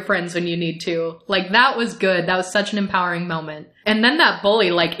up for your friends when you need to. Like, that was good. That was such an empowering moment. And then that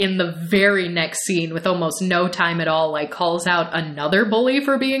bully, like, in the very next scene with almost no time at all, like, calls out another bully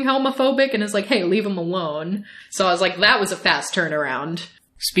for being homophobic and is like, hey, leave him alone. So I was like, that was a fast turnaround.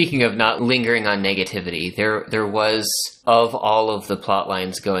 Speaking of not lingering on negativity, there was, of all of the plot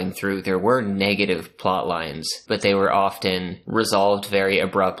lines going through, there were negative plot lines, but they were often resolved very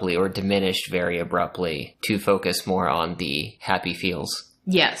abruptly or diminished very abruptly to focus more on the happy feels.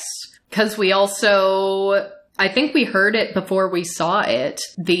 Yes, because we also, I think we heard it before we saw it,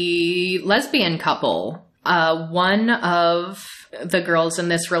 the lesbian couple, one of the girls in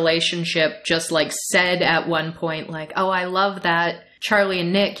this relationship just like said at one point like, oh, I love that Charlie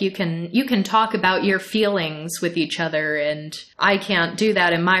and Nick, you can talk about your feelings with each other, and I can't do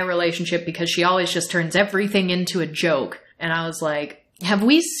that in my relationship because she always just turns everything into a joke. And I was like, have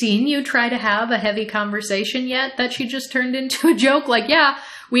we seen you try to have a heavy conversation yet that she just turned into a joke? Like, yeah,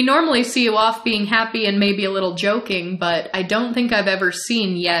 we normally see you off being happy and maybe a little joking, but I don't think I've ever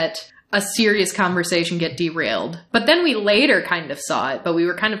seen yet a serious conversation get derailed. But then we later kind of saw it, but we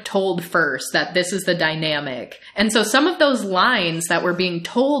were kind of told first that this is the dynamic. And so some of those lines that were being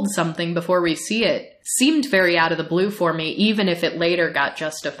told something before we see it seemed very out of the blue for me, even if it later got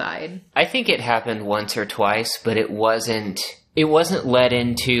justified. I think it happened once or twice, but it wasn't led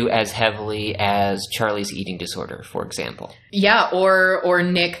into as heavily as Charlie's eating disorder, for example. Yeah, or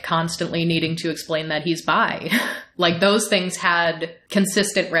Nick constantly needing to explain that he's bi. Like, those things had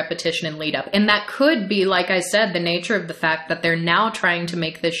consistent repetition and lead up. And that could be, like I said, the nature of the fact that they're now trying to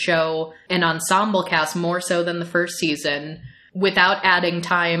make this show an ensemble cast more so than the first season, without adding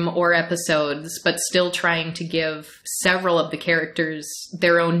time or episodes, but still trying to give several of the characters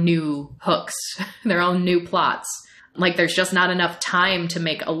their own new hooks, their own new plots. Like, there's just not enough time to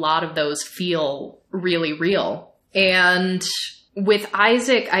make a lot of those feel really real. And with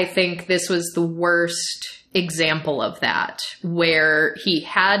Isaac, I think this was the worst example of that, where he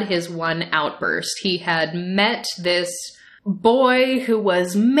had his one outburst. He had met this boy who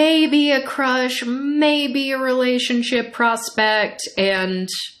was maybe a crush, maybe a relationship prospect, and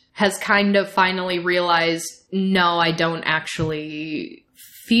has kind of finally realized, no, I don't actually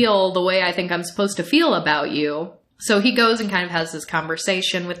feel the way I think I'm supposed to feel about you. So he goes and kind of has this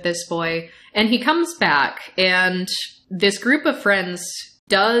conversation with this boy, and he comes back, and this group of friends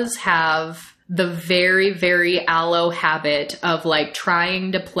does have the very, very Aloe habit of like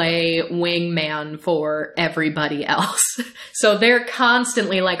trying to play wingman for everybody else. So they're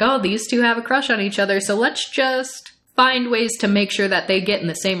constantly like, oh, these two have a crush on each other, so let's just find ways to make sure that they get in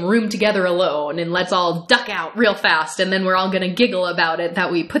the same room together alone, and let's all duck out real fast, and then we're all gonna giggle about it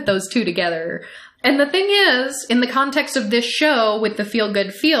that we put those two together. And the thing is, in the context of this show with the feel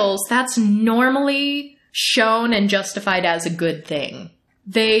good feels, that's normally shown and justified as a good thing.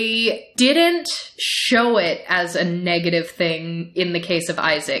 They didn't show it as a negative thing in the case of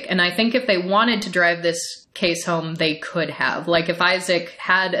Isaac. And I think if they wanted to drive this case home, they could have. Like, if Isaac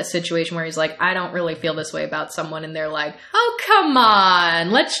had a situation where he's like, I don't really feel this way about someone, and they're like, oh, come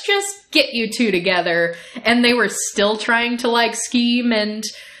on, let's just get you two together. And they were still trying to, like, scheme and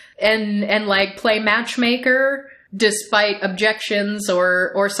like, play matchmaker, despite objections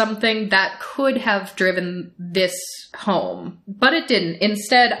or something, that could have driven this home. But it didn't.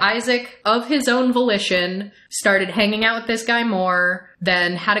 Instead, Isaac, of his own volition, started hanging out with this guy more,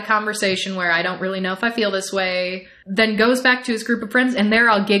 then had a conversation where I don't really know if I feel this way, then goes back to his group of friends, and they're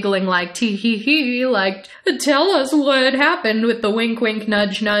all giggling like, tee-hee-hee, like, tell us what happened, with the wink-wink,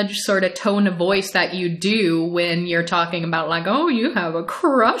 nudge-nudge sort of tone of voice that you do when you're talking about, like, oh, you have a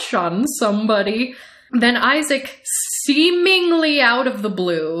crush on somebody. Then Isaac, seemingly out of the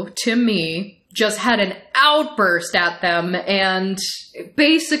blue, to me, just had an outburst at them and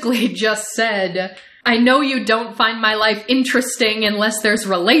basically just said, I know you don't find my life interesting unless there's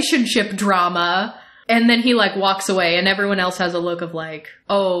relationship drama. And then he, like, walks away, and everyone else has a look of, like,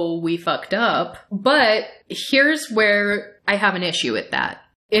 oh, we fucked up. But here's where I have an issue with that.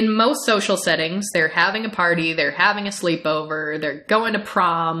 In most social settings, they're having a party, they're having a sleepover, they're going to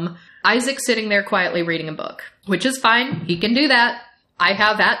prom. Isaac's sitting there quietly reading a book, which is fine. He can do that. I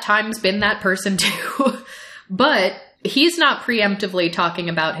have at times been that person too. But he's not preemptively talking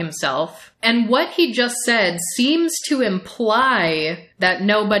about himself. And what he just said seems to imply that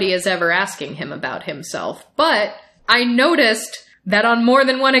nobody is ever asking him about himself. But I noticed that on more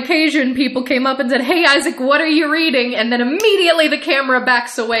than one occasion, people came up and said, hey, Isaac, what are you reading? And then immediately the camera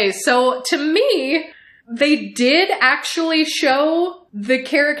backs away. So to me, they did actually show the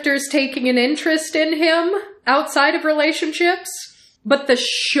characters taking an interest in him outside of relationships, but the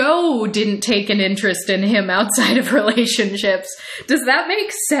show didn't take an interest in him outside of relationships. Does that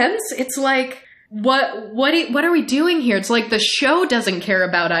make sense? It's like, what are we doing here? It's like the show doesn't care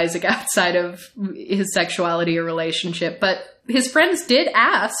about Isaac outside of his sexuality or relationship, but his friends did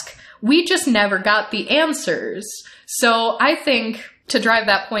ask. We just never got the answers. So I think, to drive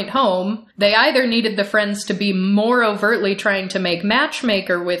that point home, they either needed the friends to be more overtly trying to make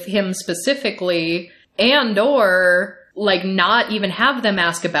matchmaker with him specifically, and or, like, not even have them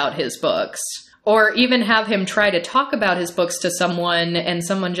ask about his books. Or even have him try to talk about his books to someone, and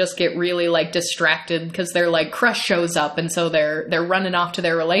someone just get really, like, distracted because their, like, crush shows up, and so they're running off to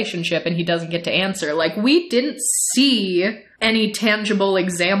their relationship, and he doesn't get to answer. Like, we didn't see any tangible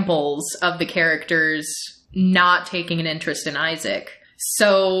examples of the characters not taking an interest in Isaac.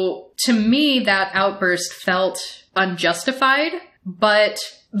 So, to me, that outburst felt unjustified, but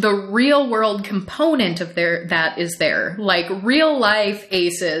the real world component of that is there. Like, real life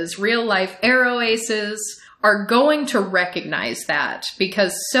aces, real life arrow aces are going to recognize that,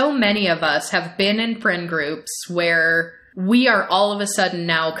 because so many of us have been in friend groups where we are all of a sudden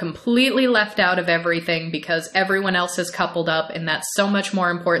now completely left out of everything because everyone else has coupled up, and that's so much more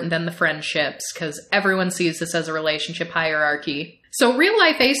important than the friendships because everyone sees this as a relationship hierarchy. So real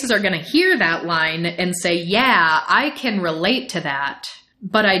life aces are going to hear that line and say, yeah, I can relate to that,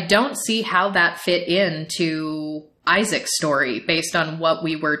 but I don't see how that fit into Isaac's story based on what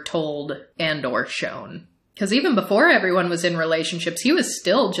we were told and or shown. Because even before everyone was in relationships, he was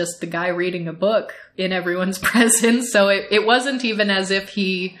still just the guy reading a book in everyone's presence. So it wasn't even as if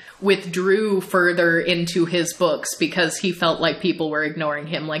he withdrew further into his books because he felt like people were ignoring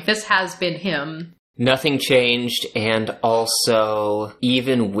him. Like, this has been him. Nothing changed, and also,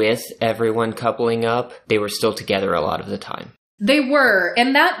 even with everyone coupling up, they were still together a lot of the time. They were,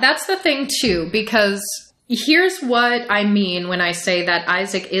 and that's the thing too, because here's what I mean when I say that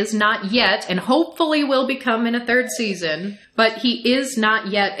Isaac is not yet, and hopefully will become in a third season, but he is not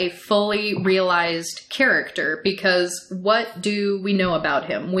yet a fully realized character, because what do we know about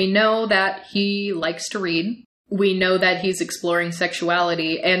him? We know that he likes to read. We know that he's exploring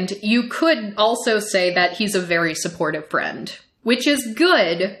sexuality, and you could also say that he's a very supportive friend, which is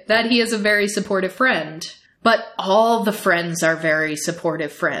good that he is a very supportive friend. But all the friends are very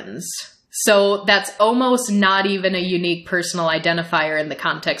supportive friends. So that's almost not even a unique personal identifier in the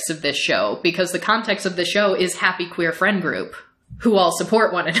context of this show, because the context of the show is happy queer friend group who all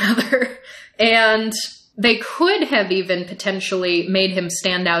support one another. And they could have even potentially made him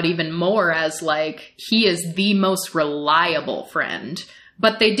stand out even more as, like, he is the most reliable friend.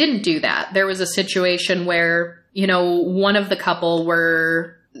 But they didn't do that. There was a situation where, you know, one of the couple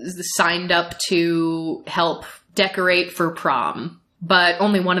were signed up to help decorate for prom, but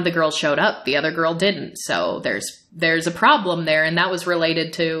only one of the girls showed up. The other girl didn't. So there's a problem there. And that was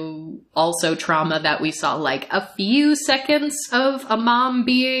related to also trauma that we saw, like a few seconds of a mom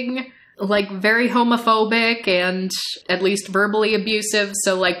being like very homophobic and at least verbally abusive.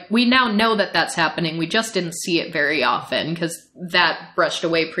 So like we now know that that's happening. We just didn't see it very often because that brushed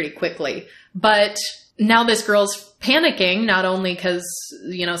away pretty quickly. But now this girl's panicking, not only because,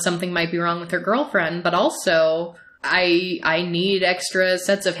 you know, something might be wrong with her girlfriend, but also I need extra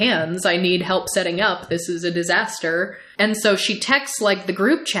sets of hands. I need help setting up. This is a disaster. And so she texts like the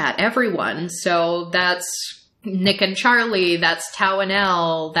group chat, everyone. So that's Nick and Charlie, that's Tao and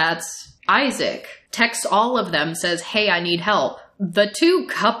Elle, that's Isaac. Texts all of them, says, hey, I need help. The two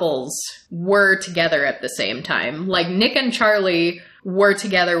couples were together at the same time. Like Nick and Charlie were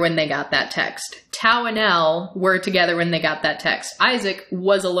together when they got that text. Tao and Elle were together when they got that text. Isaac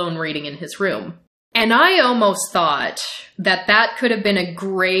was alone reading in his room. And I almost thought that that could have been a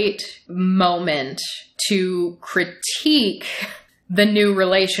great moment to critique the new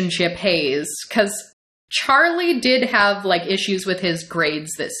relationship haze, because Charlie did have like issues with his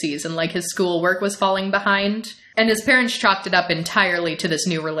grades this season, like his schoolwork was falling behind, and his parents chalked it up entirely to this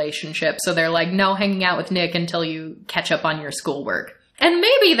new relationship. So they're like, no hanging out with Nick until you catch up on your schoolwork. And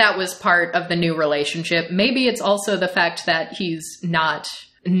maybe that was part of the new relationship. Maybe it's also the fact that he's not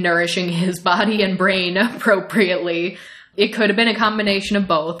nourishing his body and brain appropriately. It could have been a combination of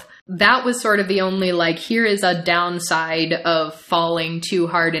both. That was sort of the only, like, here is a downside of falling too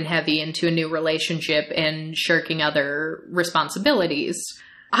hard and heavy into a new relationship and shirking other responsibilities.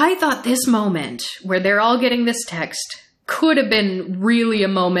 I thought this moment where they're all getting this text could have been really a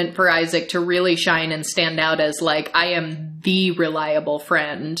moment for Isaac to really shine and stand out as, like, I am the reliable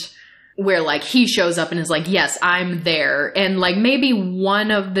friend. Where, like, he shows up and is like, yes, I'm there. And, like, maybe one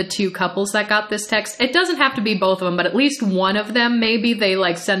of the two couples that got this text, it doesn't have to be both of them, but at least one of them, maybe they,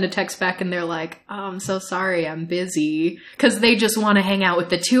 like, send a text back and they're like, oh, I'm so sorry, I'm busy. Because they just want to hang out with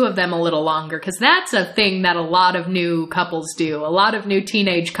the two of them a little longer. Because that's a thing that a lot of new couples do. A lot of new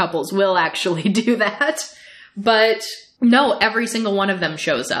teenage couples will actually do that. But no, every single one of them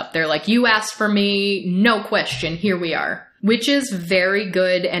shows up. They're like, you asked for me, no question, here we are. Which is very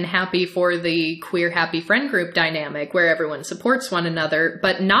good and happy for the queer happy friend group dynamic where everyone supports one another,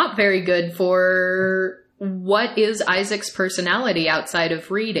 but not very good for what is Isaac's personality outside of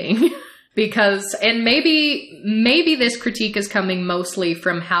reading. Because, and maybe this critique is coming mostly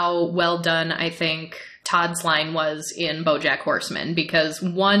from how well done I think Todd's line was in BoJack Horseman, because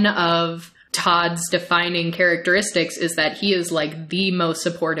one of Todd's defining characteristics is that he is like the most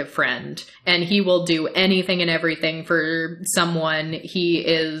supportive friend and he will do anything and everything for someone. He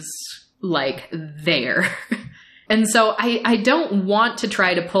is like there. And so I don't want to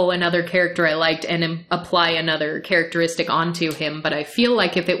try to pull another character I liked and apply another characteristic onto him, but I feel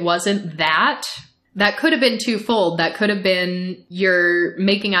like if it wasn't that, that could have been twofold. That could have been you're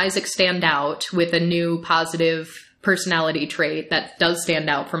making Isaac stand out with a new positive personality trait that does stand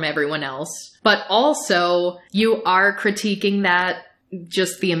out from everyone else. But also, you are critiquing that,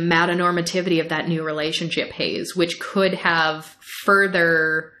 just the meta-normativity of that new relationship haze, which could have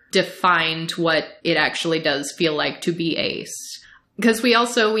further defined what it actually does feel like to be ace. Because we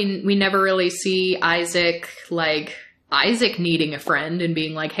never really see Isaac needing a friend and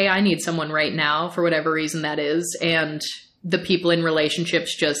being like, hey, I need someone right now, for whatever reason that is, and the people in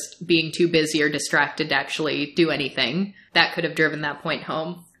relationships just being too busy or distracted to actually do anything. That could have driven that point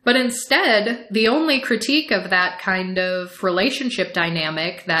home. But instead, the only critique of that kind of relationship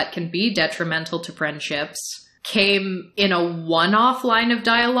dynamic that can be detrimental to friendships came in a one-off line of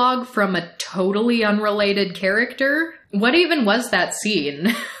dialogue from a totally unrelated character. What even was that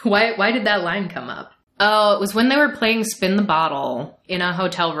scene? Why did that line come up? Oh, it was when they were playing Spin the Bottle in a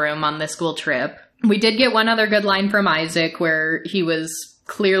hotel room on the school trip. We did get one other good line from Isaac where he was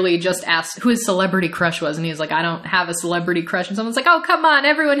clearly just asked who his celebrity crush was, and he was like, I don't have a celebrity crush. And someone's like, oh, come on,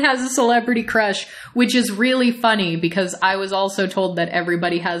 everyone has a celebrity crush, which is really funny because I was also told that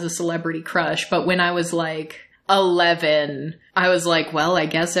everybody has a celebrity crush. But when I was like, 11, I was like, well, I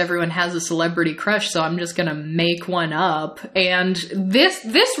guess everyone has a celebrity crush, so I'm just gonna make one up. And this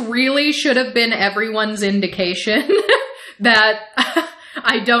really should have been everyone's indication that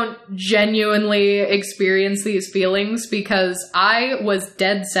I don't genuinely experience these feelings, because I was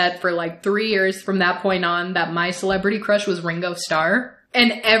dead set for like 3 years from that point on that my celebrity crush was Ringo Starr.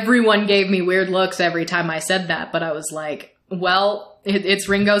 And everyone gave me weird looks every time I said that, but I was like, well, it's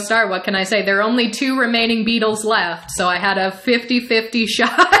Ringo Starr. What can I say? There are only 2 remaining Beatles left, so I had a 50-50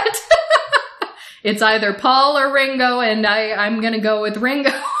 shot. It's either Paul or Ringo, and I'm gonna go with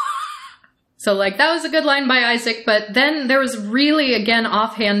Ringo. So, like, that was a good line by Isaac, but then there was really, again,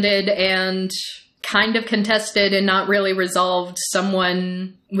 offhanded and kind of contested and not really resolved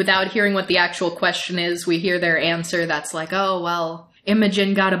someone without hearing what the actual question is. We hear their answer that's like, oh, well,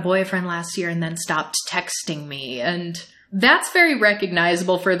 Imogen got a boyfriend last year and then stopped texting me. And that's very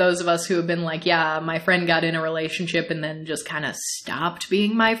recognizable for those of us who have been like, yeah, my friend got in a relationship and then just kind of stopped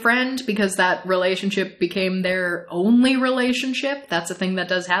being my friend because that relationship became their only relationship. That's a thing that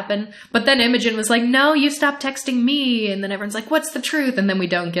does happen. But then Imogen was like, no, you stopped texting me. And then everyone's like, what's the truth? And then we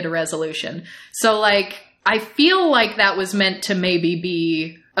don't get a resolution. So, like, I feel like that was meant to maybe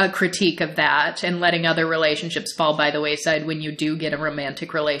be a critique of that and letting other relationships fall by the wayside when you do get a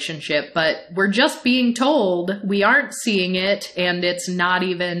romantic relationship. But we're just being told, we aren't seeing it, and it's not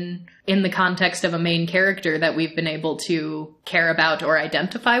even in the context of a main character that we've been able to care about or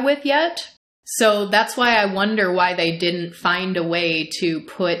identify with yet. So that's why I wonder why they didn't find a way to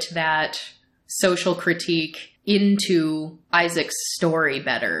put that social critique into Isaac's story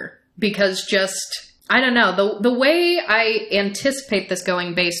better. Because just, I don't know, the way I anticipate this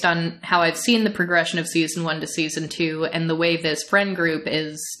going based on how I've seen the progression of season 1 to season 2 and the way this friend group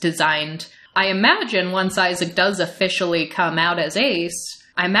is designed, I imagine once Isaac does officially come out as Ace,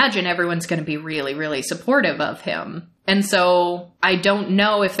 I imagine everyone's going to be really, really supportive of him. And so I don't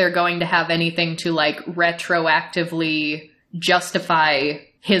know if they're going to have anything to, like, retroactively justify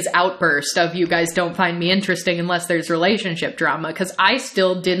his outburst of, you guys don't find me interesting unless there's relationship drama, because I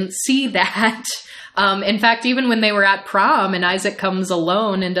still didn't see that. In fact, even when they were at prom and Isaac comes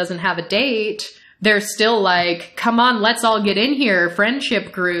alone and doesn't have a date, they're still like, come on, let's all get in here,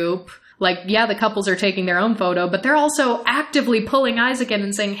 friendship group. Like, yeah, the couples are taking their own photo, but they're also actively pulling Isaac in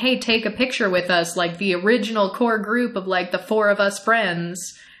and saying, hey, take a picture with us, like the original core group of like the 4 of us friends.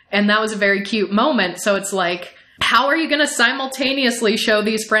 And that was a very cute moment. So it's like, how are you going to simultaneously show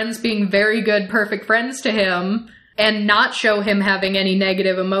these friends being very good, perfect friends to him and not show him having any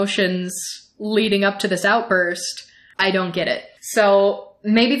negative emotions leading up to this outburst? I don't get it. So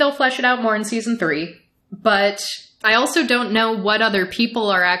maybe they'll flesh it out more in season 3, but I also don't know what other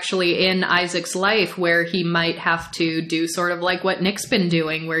people are actually in Isaac's life where he might have to do sort of like what Nick's been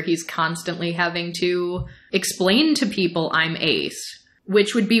doing, where he's constantly having to explain to people, I'm Ace.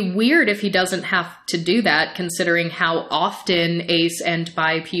 Which would be weird if he doesn't have to do that, considering how often Ace and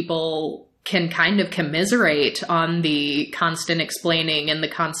bi people can kind of commiserate on the constant explaining and the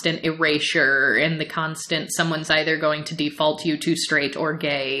constant erasure and the constant someone's either going to default you to straight or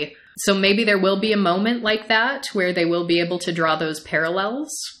gay. So maybe there will be a moment like that where they will be able to draw those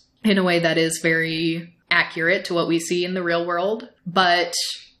parallels in a way that is very accurate to what we see in the real world. But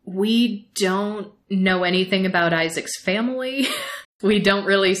we don't know anything about Isaac's family. We don't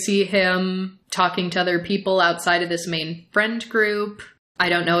really see him talking to other people outside of this main friend group. I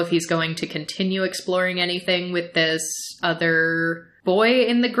don't know if he's going to continue exploring anything with this other boy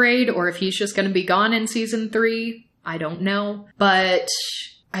in the grade or if he's just going to be gone in season 3. I don't know. But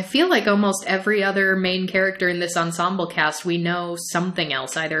I feel like almost every other main character in this ensemble cast, we know something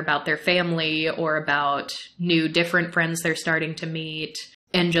else, either about their family or about new, different friends they're starting to meet,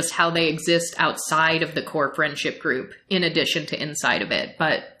 and just how they exist outside of the core friendship group, in addition to inside of it.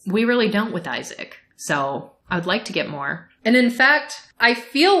 But we really don't with Isaac. So I would like to get more. And in fact, I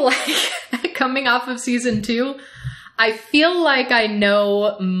feel like, coming off of season 2, I feel like I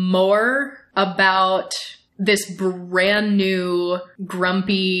know more about this brand new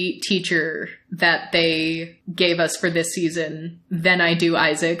grumpy teacher that they gave us for this season than I do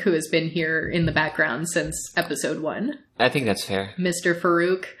Isaac, who has been here in the background since episode 1. I think that's fair. Mr.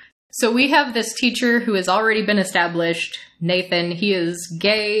 Farouk. So we have this teacher who has already been established. Nathan, he is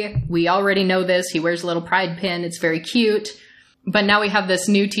gay. We already know this. He wears a little pride pin. It's very cute. But now we have this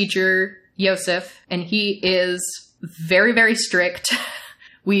new teacher, Yosef, and he is very, very strict.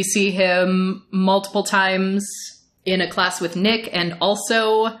 We see him multiple times in a class with Nick and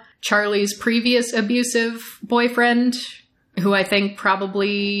also Charlie's previous abusive boyfriend, who I think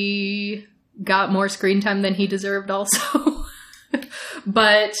probably got more screen time than he deserved also.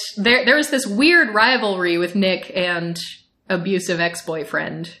 But there was this weird rivalry with Nick and abusive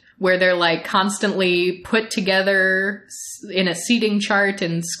ex-boyfriend, where they're like constantly put together in a seating chart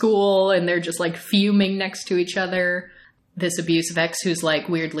in school, and they're just like fuming next to each other. This abusive ex who's like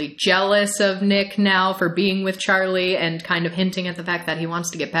weirdly jealous of Nick now for being with Charlie and kind of hinting at the fact that he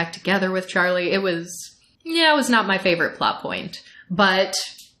wants to get back together with Charlie. It was not my favorite plot point. But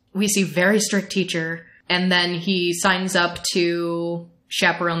we see very strict teacher, and then he signs up to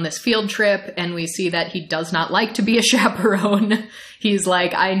chaperone this field trip, and we see that he does not like to be a chaperone. He's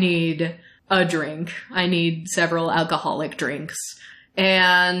like, I need a drink. I need several alcoholic drinks.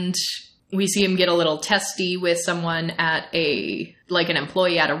 And we see him get a little testy with someone at an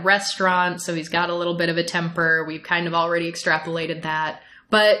employee at a restaurant, so he's got a little bit of a temper. We've kind of already extrapolated that.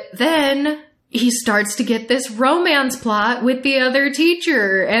 But then he starts to get this romance plot with the other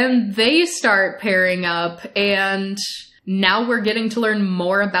teacher, and they start pairing up, and now we're getting to learn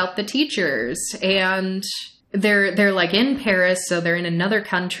more about the teachers. And they're like in Paris, so they're in another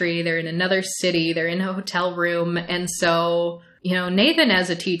country, they're in another city, they're in a hotel room, and so, you know, Nathan as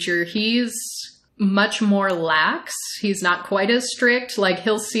a teacher, he's much more lax. He's not quite as strict. Like,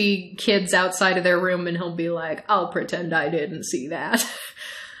 he'll see kids outside of their room and he'll be like, I'll pretend I didn't see that.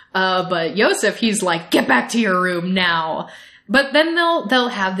 But Joseph, he's like, get back to your room now. But then they'll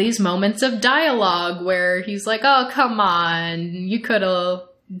have these moments of dialogue where he's like, oh, come on, you could have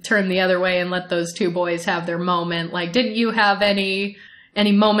turned the other way and let those two boys have their moment. Like, didn't you have any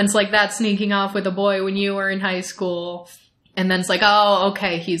moments like that sneaking off with a boy when you were in high school? And then it's like, oh,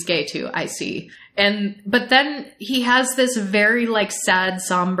 okay, he's gay too, I see. But then he has this very like sad,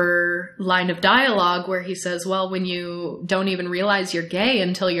 somber line of dialogue where he says, well, when you don't even realize you're gay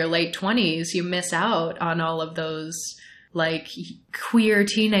until your late 20s, you miss out on all of those like queer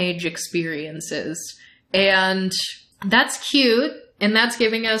teenage experiences. And that's cute. And that's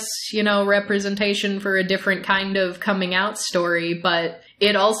giving us, you know, representation for a different kind of coming out story. But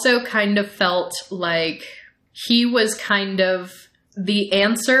it also kind of felt like he was kind of the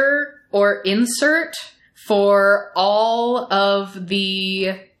answer or insert for all of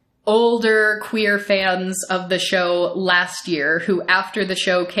the older queer fans of the show last year who, after the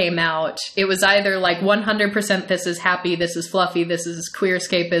show came out, it was either like 100% this is happy, this is fluffy, this is queer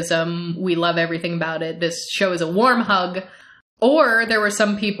escapism, we love everything about it, this show is a warm hug. Or there were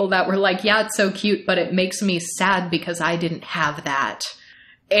some people that were like, yeah, it's so cute, but it makes me sad because I didn't have that.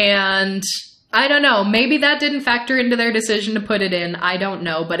 And I don't know, maybe that didn't factor into their decision to put it in, I don't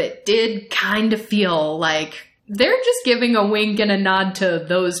know, but it did kind of feel like they're just giving a wink and a nod to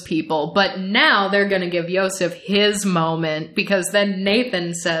those people, but now they're going to give Joseph his moment, because then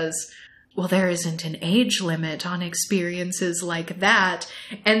Nathan says, well, there isn't an age limit on experiences like that.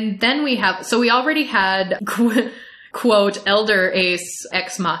 And then we already had, quote, Elder Ace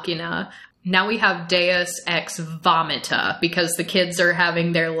Ex Machina. Now we have Deus Ex Vomita, because the kids are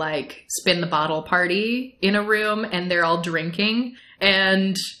having their, like, spin the bottle party in a room, and they're all drinking,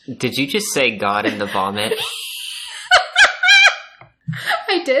 and... Did you just say God in the vomit?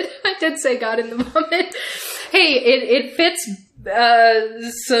 I did say God in the vomit. Hey, it fits,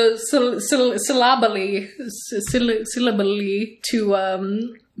 syllabally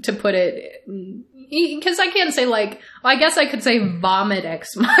to put it, because I can't say, like, well, I guess I could say vomit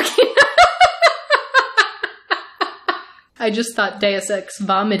ex machina. I just thought Deus Ex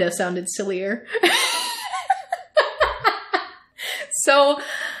Vomita sounded sillier. So,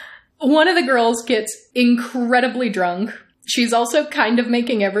 one of the girls gets incredibly drunk. She's also kind of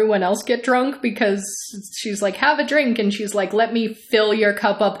making everyone else get drunk, because she's like, have a drink, and she's like, let me fill your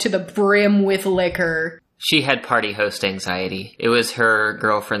cup up to the brim with liquor. She had party host anxiety. It was her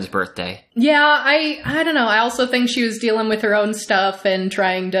girlfriend's birthday. Yeah, I don't know. I also think she was dealing with her own stuff and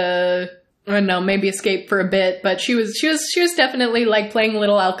trying to, I don't know, maybe escape for a bit, but she was definitely like playing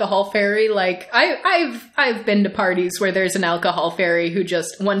little alcohol fairy. Like, I've been to parties where there's an alcohol fairy who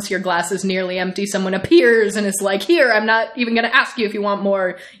just, once your glass is nearly empty, someone appears and is like, here, I'm not even gonna ask you if you want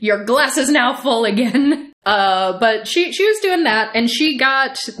more. Your glass is now full again. But she was doing that, and she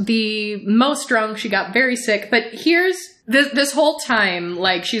got the most drunk, she got very sick, but here's, this whole time,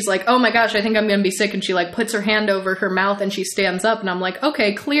 like, she's like, oh my gosh, I think I'm gonna be sick, and she, like, puts her hand over her mouth, and she stands up, and I'm like,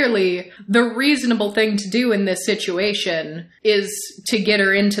 okay, clearly, the reasonable thing to do in this situation is to get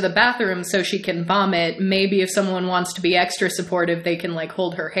her into the bathroom so she can vomit. Maybe if someone wants to be extra supportive, they can, like,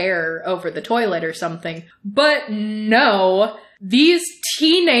 hold her hair over the toilet or something. But no, these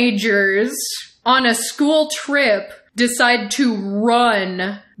teenagers on a school trip decide to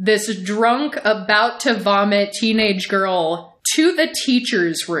run this drunk, about to vomit teenage girl to the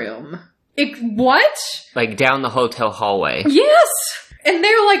teacher's room. What? Like down the hotel hallway. Yes! And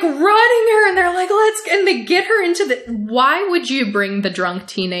they're like running her and they're like, and they get her into why would you bring the drunk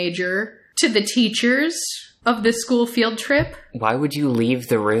teenager to the teachers of the school field trip? Why would you leave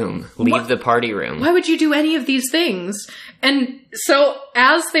the room? Leave the party room? Why would you do any of these things? And so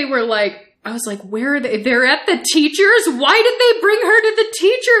as they were like, I was like, where are they? They're at the teachers? Why did they bring her to the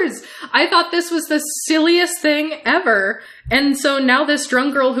teachers? I thought this was the silliest thing ever. And so now this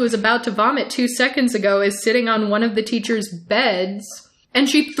drunk girl who was about to vomit 2 seconds ago is sitting on one of the teacher's beds, and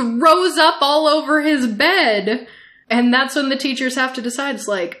she throws up all over his bed. And that's when the teachers have to decide, it's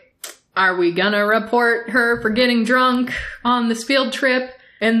like, are we gonna report her for getting drunk on this field trip?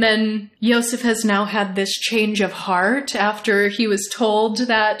 And then Yosef has now had this change of heart after he was told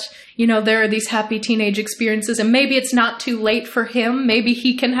that, you know, there are these happy teenage experiences and maybe it's not too late for him. Maybe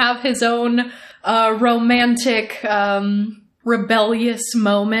he can have his own romantic, rebellious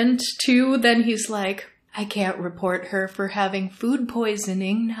moment too. Then he's like, I can't report her for having food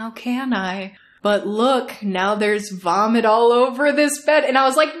poisoning, now can I? But look, now there's vomit all over this bed. And I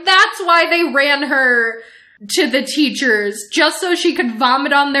was like, that's why they ran her to the teachers, just so she could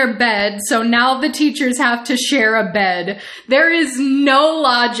vomit on their bed, so now the teachers have to share a bed. There is no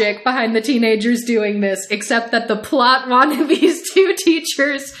logic behind the teenagers doing this, except that the plot wanted these two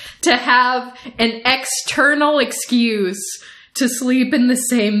teachers to have an external excuse to sleep in the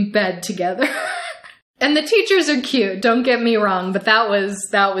same bed together. And the teachers are cute, don't get me wrong, but that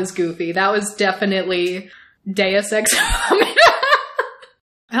was goofy. That was definitely Deus Ex Machina.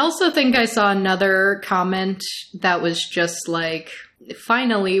 I also think I saw another comment that was just like,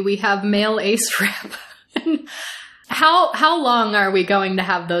 finally, we have male ace rep. How long are we going to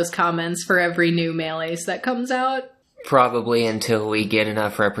have those comments for every new male ace that comes out? Probably until we get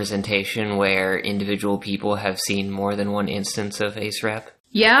enough representation where individual people have seen more than one instance of ace rep.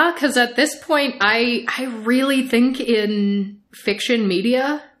 Yeah, because at this point, I really think in fiction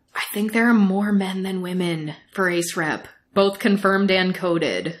media, I think there are more men than women for ace rep. Both confirmed and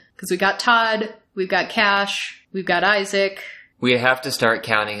coded. Because we got Todd, we've got Cash, we've got Isaac. We have to start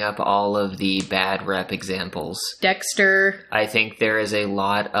counting up all of the bad rep examples. Dexter. I think there is a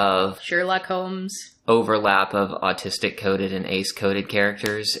lot of Sherlock Holmes. Overlap of autistic coded and ace coded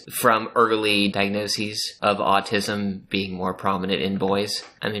characters from early diagnoses of autism being more prominent in boys.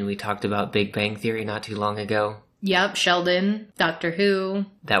 I mean, we talked about Big Bang Theory not too long ago. Yep, Sheldon, Doctor Who.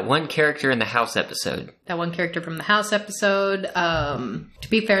 That one character in the House episode. That one character from the House episode. To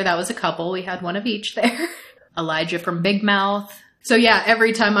be fair, that was a couple. We had one of each there. Elijah from Big Mouth. So yeah,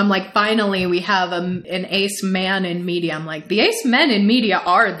 every time I'm like, finally we have an ace man in media. I'm like, the ace men in media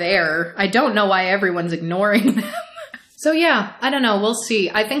are there. I don't know why everyone's ignoring them. So yeah, I don't know. We'll see.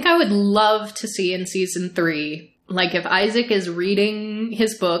 I think I would love to see in season 3, like if Isaac is reading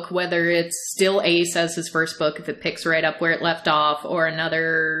his book, whether it's still Ace as his first book, if it picks right up where it left off, or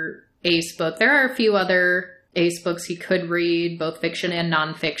another Ace book. There are a few other Ace books he could read, both fiction and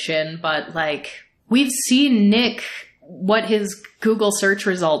nonfiction, but like we've seen Nick, what his Google search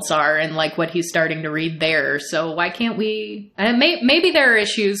results are and like what he's starting to read there. So why can't we? And maybe there are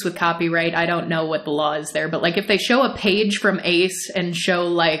issues with copyright. I don't know what the law is there, but like if they show a page from Ace and show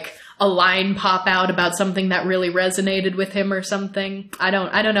like a line pop out about something that really resonated with him or something, I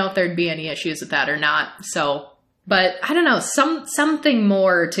don't know if there'd be any issues with that or not. So, but I don't know, something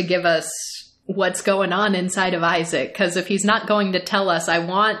more to give us what's going on inside of Isaac, because if he's not going to tell us, I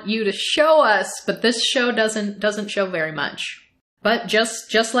want you to show us, but this show doesn't show very much. But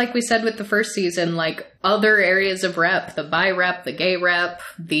just like we said with the first season, like other areas of rep, the bi rep, the gay rep,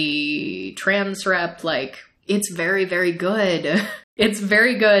 the trans rep, like it's very, very good. It's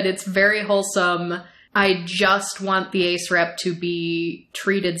very good. It's very wholesome. I just want the ace rep to be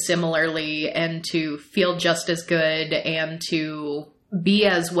treated similarly and to feel just as good and to be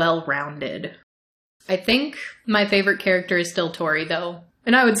as well-rounded. I think my favorite character is still Tori, though.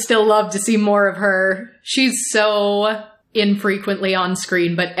 And I would still love to see more of her. She's so infrequently on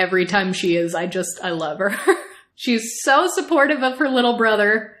screen, but every time she is, I love her. She's so supportive of her little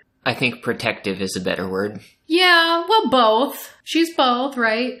brother. I think protective is a better word. Yeah, well, both. She's both,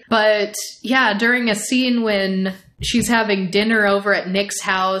 right? But yeah, during a scene when she's having dinner over at Nick's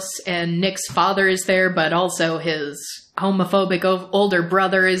house and Nick's father is there, but also his homophobic older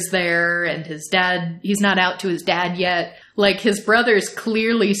brother is there and his dad, he's not out to his dad yet. Like his brother's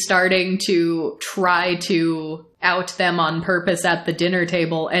clearly starting to try to out them on purpose at the dinner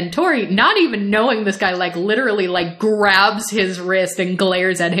table. And Tori, not even knowing this guy, like literally like grabs his wrist and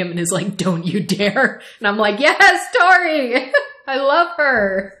glares at him and is like, don't you dare. And I'm like, yes, Tori, I love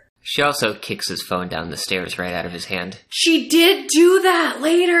her. She also kicks his phone down the stairs right out of his hand. She did do that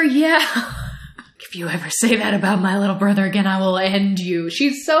later, yeah. if you ever say that about my little brother again, I will end you.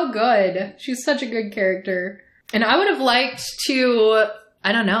 She's so good. She's such a good character. And I would have liked to,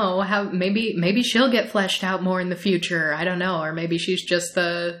 I don't know, how maybe she'll get fleshed out more in the future. I don't know. Or maybe she's just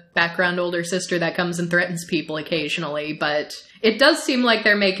the background older sister that comes and threatens people occasionally. But it does seem like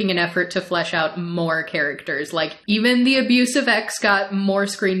they're making an effort to flesh out more characters. Like, even the abusive ex got more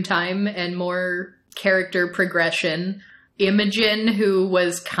screen time and more character progression. Imogen, who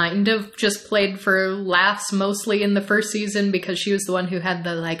was kind of just played for laughs mostly in the first season because she was the one who had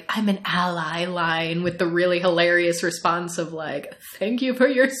the, like, I'm an ally line with the really hilarious response of, like, thank you for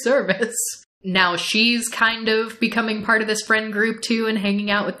your service. Now she's kind of becoming part of this friend group too and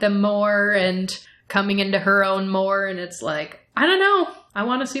hanging out with them more and coming into her own more, and it's like, I don't know. I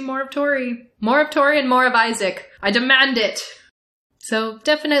want to see more of Tori. More of Tori and more of Isaac. I demand it. So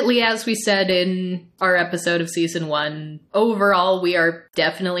definitely, as we said in our episode of season 1, overall, we are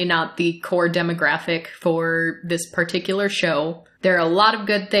definitely not the core demographic for this particular show. There are a lot of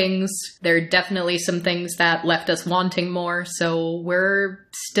good things. There are definitely some things that left us wanting more. So we're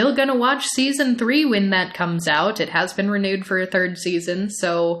still gonna watch season 3 when that comes out. It has been renewed for a 3rd season.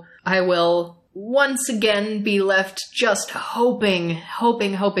 So I will once again be left just hoping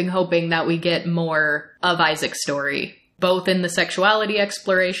that we get more of Isaac's story. Both in the sexuality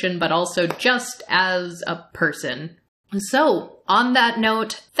exploration, but also just as a person. So, on that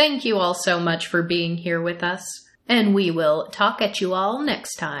note, thank you all so much for being here with us, and we will talk at you all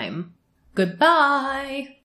next time. Goodbye!